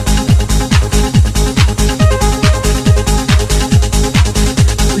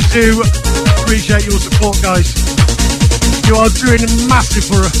 We do appreciate your support, guys. You are doing massive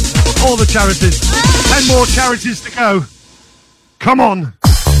for all the charities. 10 more charities to go. Come on.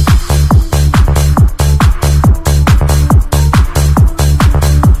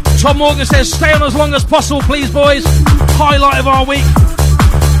 Tom Morgan says, stay on as long as possible, please, boys. Highlight of our week.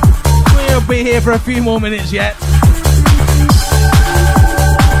 We'll be here for a few more minutes yet.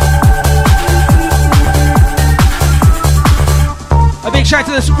 A big shout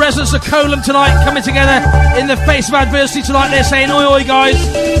to the residents of Coleham tonight, coming together in the face of adversity tonight. They're saying, oi, oi, guys.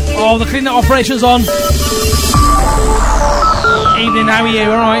 Oh, the cleaning operation's on. Evening, how are you?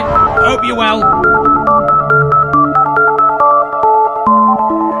 All right? Hope you're well.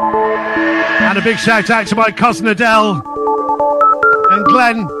 And a big shout out to my cousin Adele and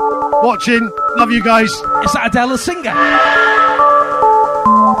Glenn watching. Love you guys. Is that Adele, the singer?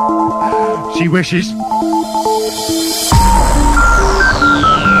 She wishes.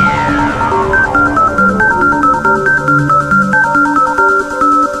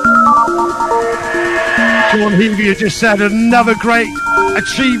 Sean Heavey just said another great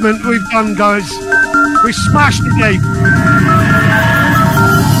achievement we've done, guys. We smashed the game.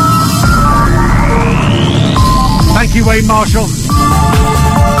 Thank you, Wayne Marshall.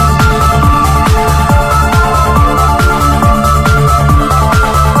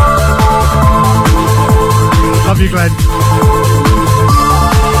 Love you, Glenn.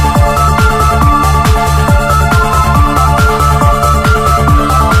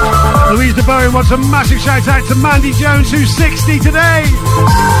 Louisa Bowen wants a massive shout out to Mandy Jones, who's 60 today.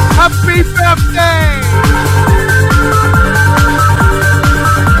 Happy birthday!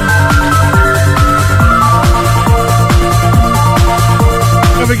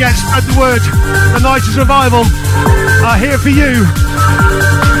 Don't forget, spread the word. The 90's Revival are here for you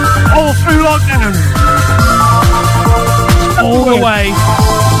all through lockdown. All the way.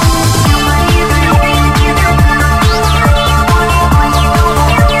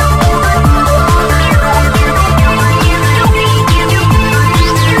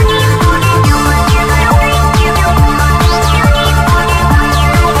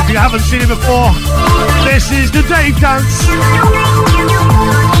 If you haven't seen it before, this is the Dave Dance.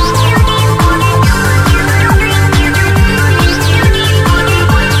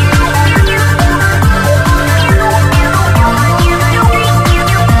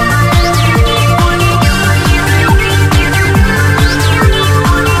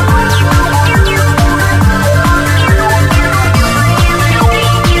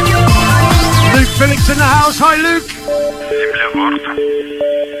 Felix in the house. Hi, Luke.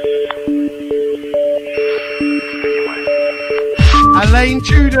 Elaine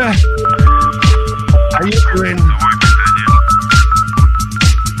Tudor. How you doing?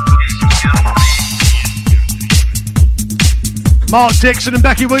 Mark Dixon and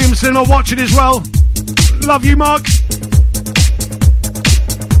Becky Williamson are watching as well. Love you, Mark.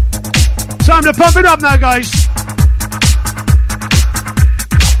 Time to pump it up now, guys.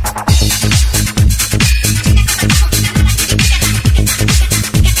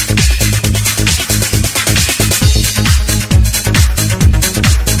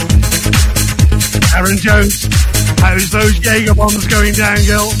 Aaron Jones. How's those Jaeger bombs going down,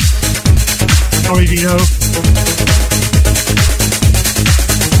 girl? Sorry, Dino.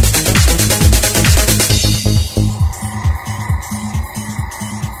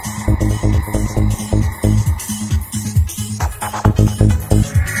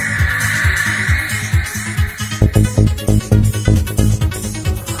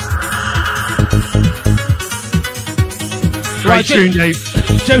 Right, tune, Dave.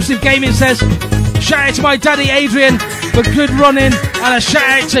 Joseph Gaming says, shout out to my daddy Adrian for good running, and a shout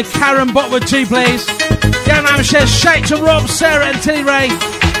out to Karen Botwood too, please. Ganam says, shout out to Rob, Sarah and Tilly Ray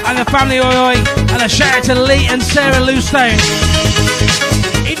and the family oi oi, and a shout out to Lee and Sarah Lewstone.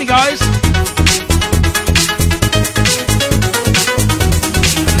 Evening, guys.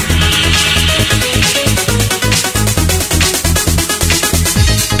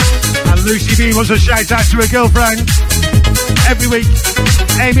 And Lucy B wants a shout out to her girlfriend every week.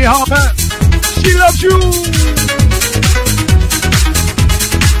 Amy Harper, she loves you.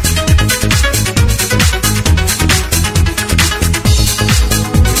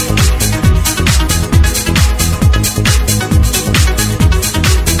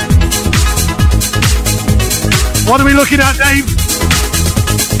 What are we looking at, Dave?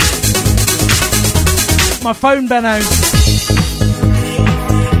 My phone, Benno.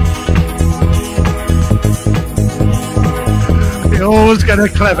 You always get a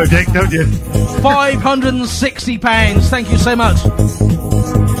clever dick, don't you? £560. Thank you so much.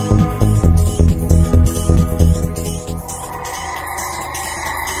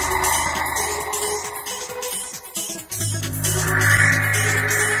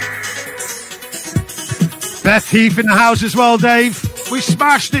 Beth Heath in the house as well, Dave. We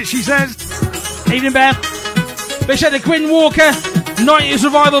smashed it, she says. Evening, Beth. Big shout to Gwyn Walker, 90's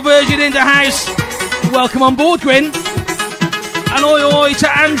Revival Virgin in the house. Welcome on board, Gwyn. And oi oi to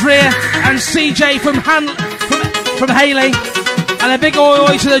Andrea and CJ from Haley. And a big oi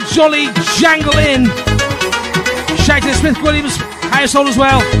oi to the Jolly Jangle Inn. Shout to Smith Williams household as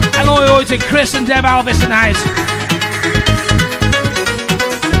well. And oi oi to Chris and Deb Alvis in the house.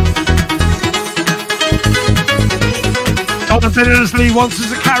 Jonathan Innesley wants us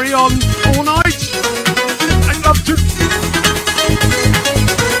to carry on all night. I'd love to.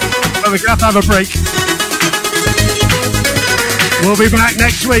 But we're going to have a break. We'll be back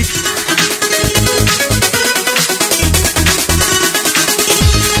next week.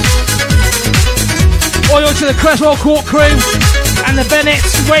 Oil to the Creswell Court crew and the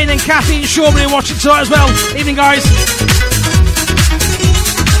Bennetts, Wayne and Kathy and Shawbury watching tonight as well. Evening, guys.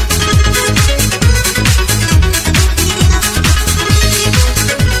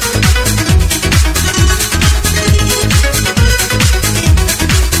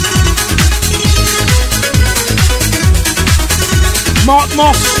 Mark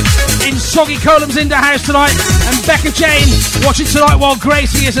Moss in Soggy Columns in the house tonight, and Becca Jane watching tonight while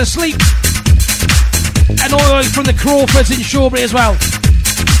Gracie is asleep. And oil from the Crawfords in Shawbury as well.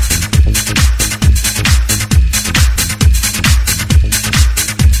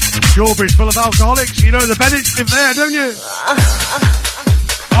 Shawbury's full of alcoholics. You know the Bennetts live there, don't you?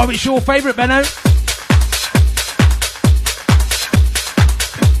 Oh, it's your favourite, Benno.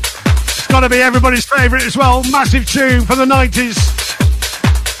 It's got to be everybody's favourite as well. Massive tune from the 90s.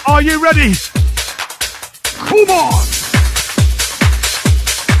 Are you ready? Come on!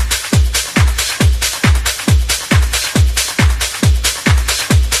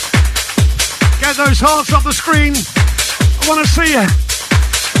 Get those hearts up the screen. I want to see you.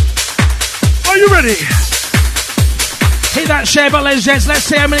 Are you ready? Hit that share button, ladies and gents. Let's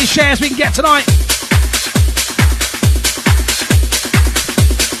see how many shares we can get tonight.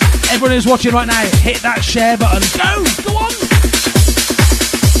 Everyone who's watching right now, hit that share button. Go on!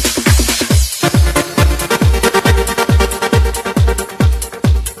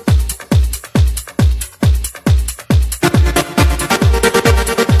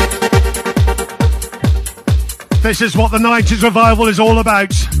 This is what the 90s revival is all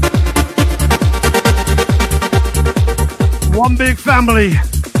about. One big family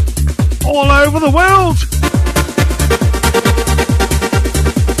all over the world.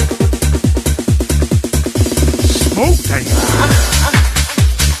 Smoke tape.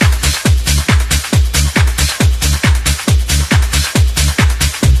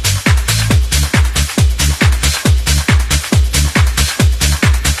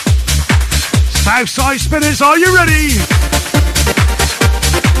 Southside Spinners, are you ready?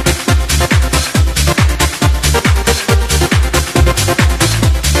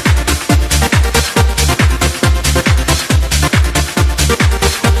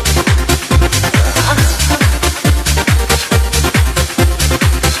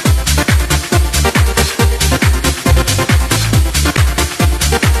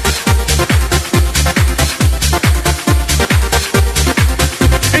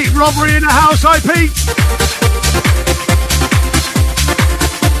 Aubrey in the house, hi Pete.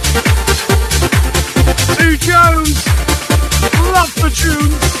 Sue Jones, love the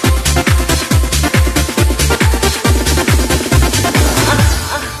tunes.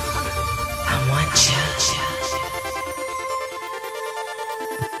 I want you.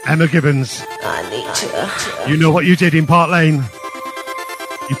 Emma Gibbons, I need you. you know what you did in Park Lane.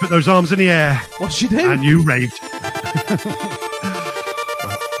 You put those arms in the air. What'd she do? And you raved.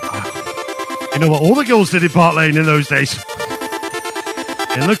 You know what all the girls did in Park Lane in those days?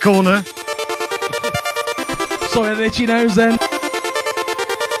 In the corner. Sorry, an itchy nose then.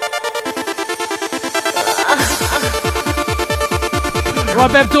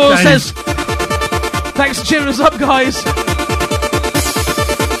 Right, Bev Doyle says, thanks for cheering us up, guys.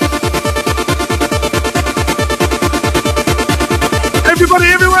 Everybody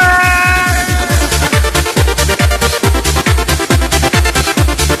everywhere!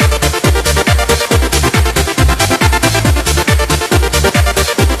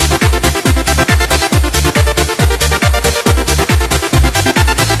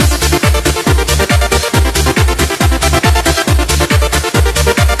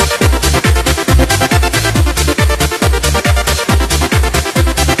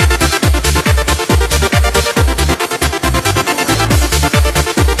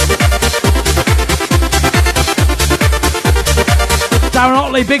 Darren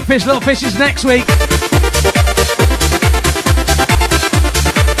Otley, Big Fish, Little Fishes next week.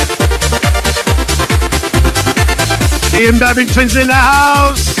 Ian Babington's in the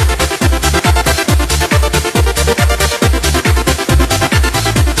house.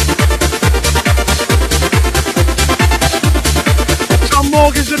 Tom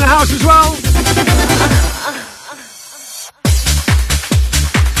Morgan's in the house as well.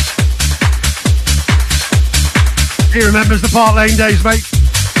 He remembers the Park Lane days, mate.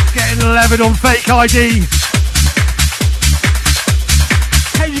 Getting levered on fake ID.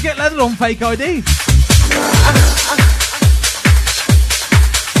 How did you get leathered on fake ID?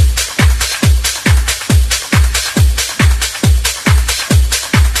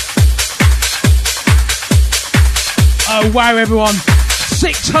 Oh wow, everyone.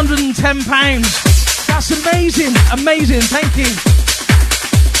 £610. That's amazing. Amazing. Thank you.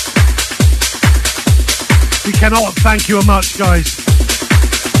 We cannot thank you much, guys.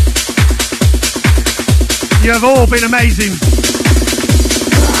 You have all been amazing.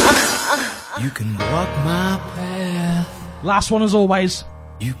 You can walk my path. Last one as always.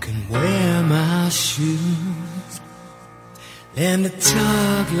 You can wear my shoes and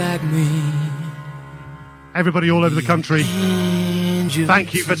talk like me. Everybody all over the country,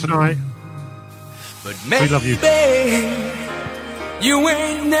 thank you for tonight. But we love you. You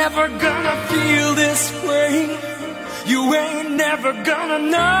ain't never gonna feel this way. You ain't never gonna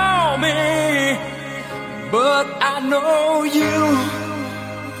know me. But I know you.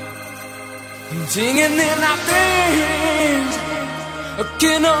 Singing in our things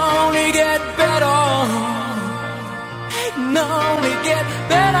can only get better. Can only get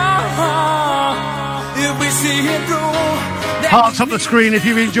better if we see it through. Hearts up the screen if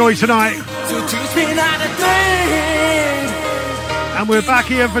you enjoy tonight. So teach me not to think. And we're back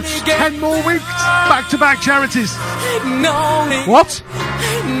here for 10 more weeks. Back-to-back charities. What?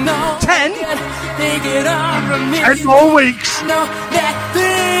 10? 10 more weeks. No, that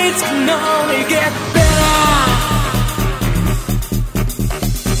things can only get better.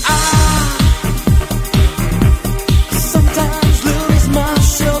 I sometimes lose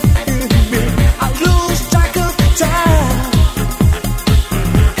myself in me. I lose track of time.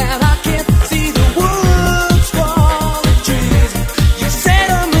 And I can't see the woods for the trees. You set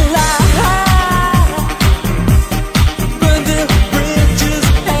them alive. Burn the bridges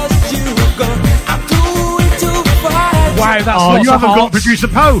as you go. I'm doing too far. Wow, that's oh, lots you of haven't got hearts. producer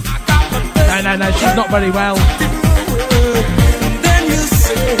Poe. No, she's not very well. Have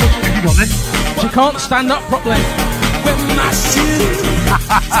you got this? She can't stand up properly.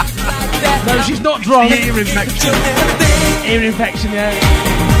 No, she's not drunk. Ear infection. Ear infection, yeah.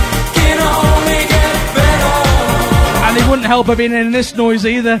 And it wouldn't help her being in this noise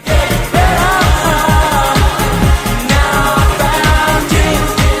either.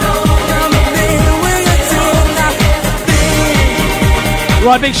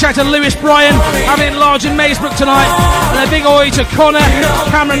 Right, big shout to Lewis Bryan, having it large in Maysbrook tonight. And a big oi to Connor,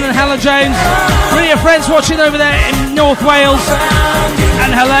 Cameron and Helen Jones. Brilliant friends watching over there in North Wales.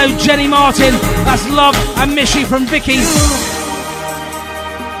 And hello, Jenny Martin. That's love and Mishy from Vicky.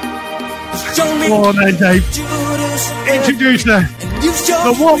 Go on then, Dave. Introduce her.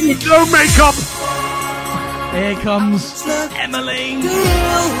 The one with no makeup. Here comes Emmeline.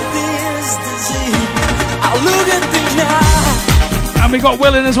 And we got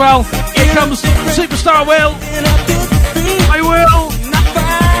Will in as well. Here comes Superstar Will. I will.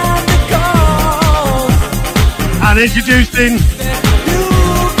 And introducing,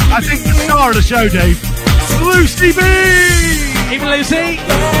 I think the star of the show, Dave, Lucy B. Even Lucy.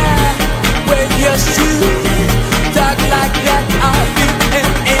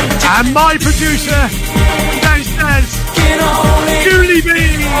 And my producer downstairs, Julie B.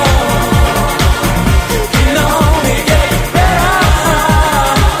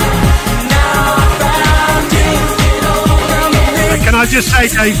 And can I just say,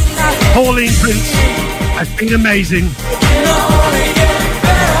 Dave, Pauline Prince has been amazing.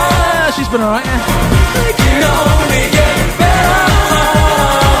 She's been alright, yeah.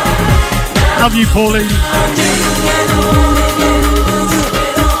 Love you, Pauline.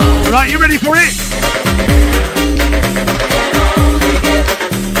 Right, you ready for it?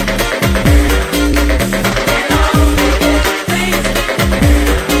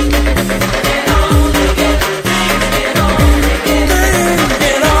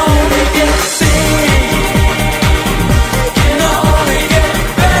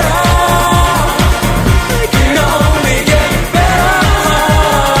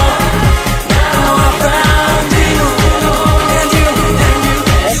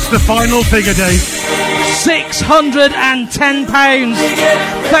 The final figure, Dave. £610.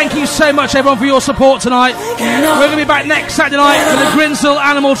 Thank you so much, everyone, for your support tonight. We're going to be back next Saturday night with the Grinsell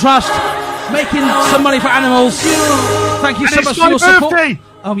Animal Trust, making some money for animals. Thank you so much for your support.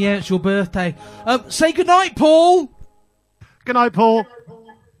 Oh yeah, it's your birthday. Say goodnight, Paul. Good night, Paul.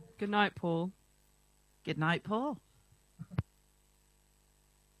 Good night, Paul. Good night, Paul.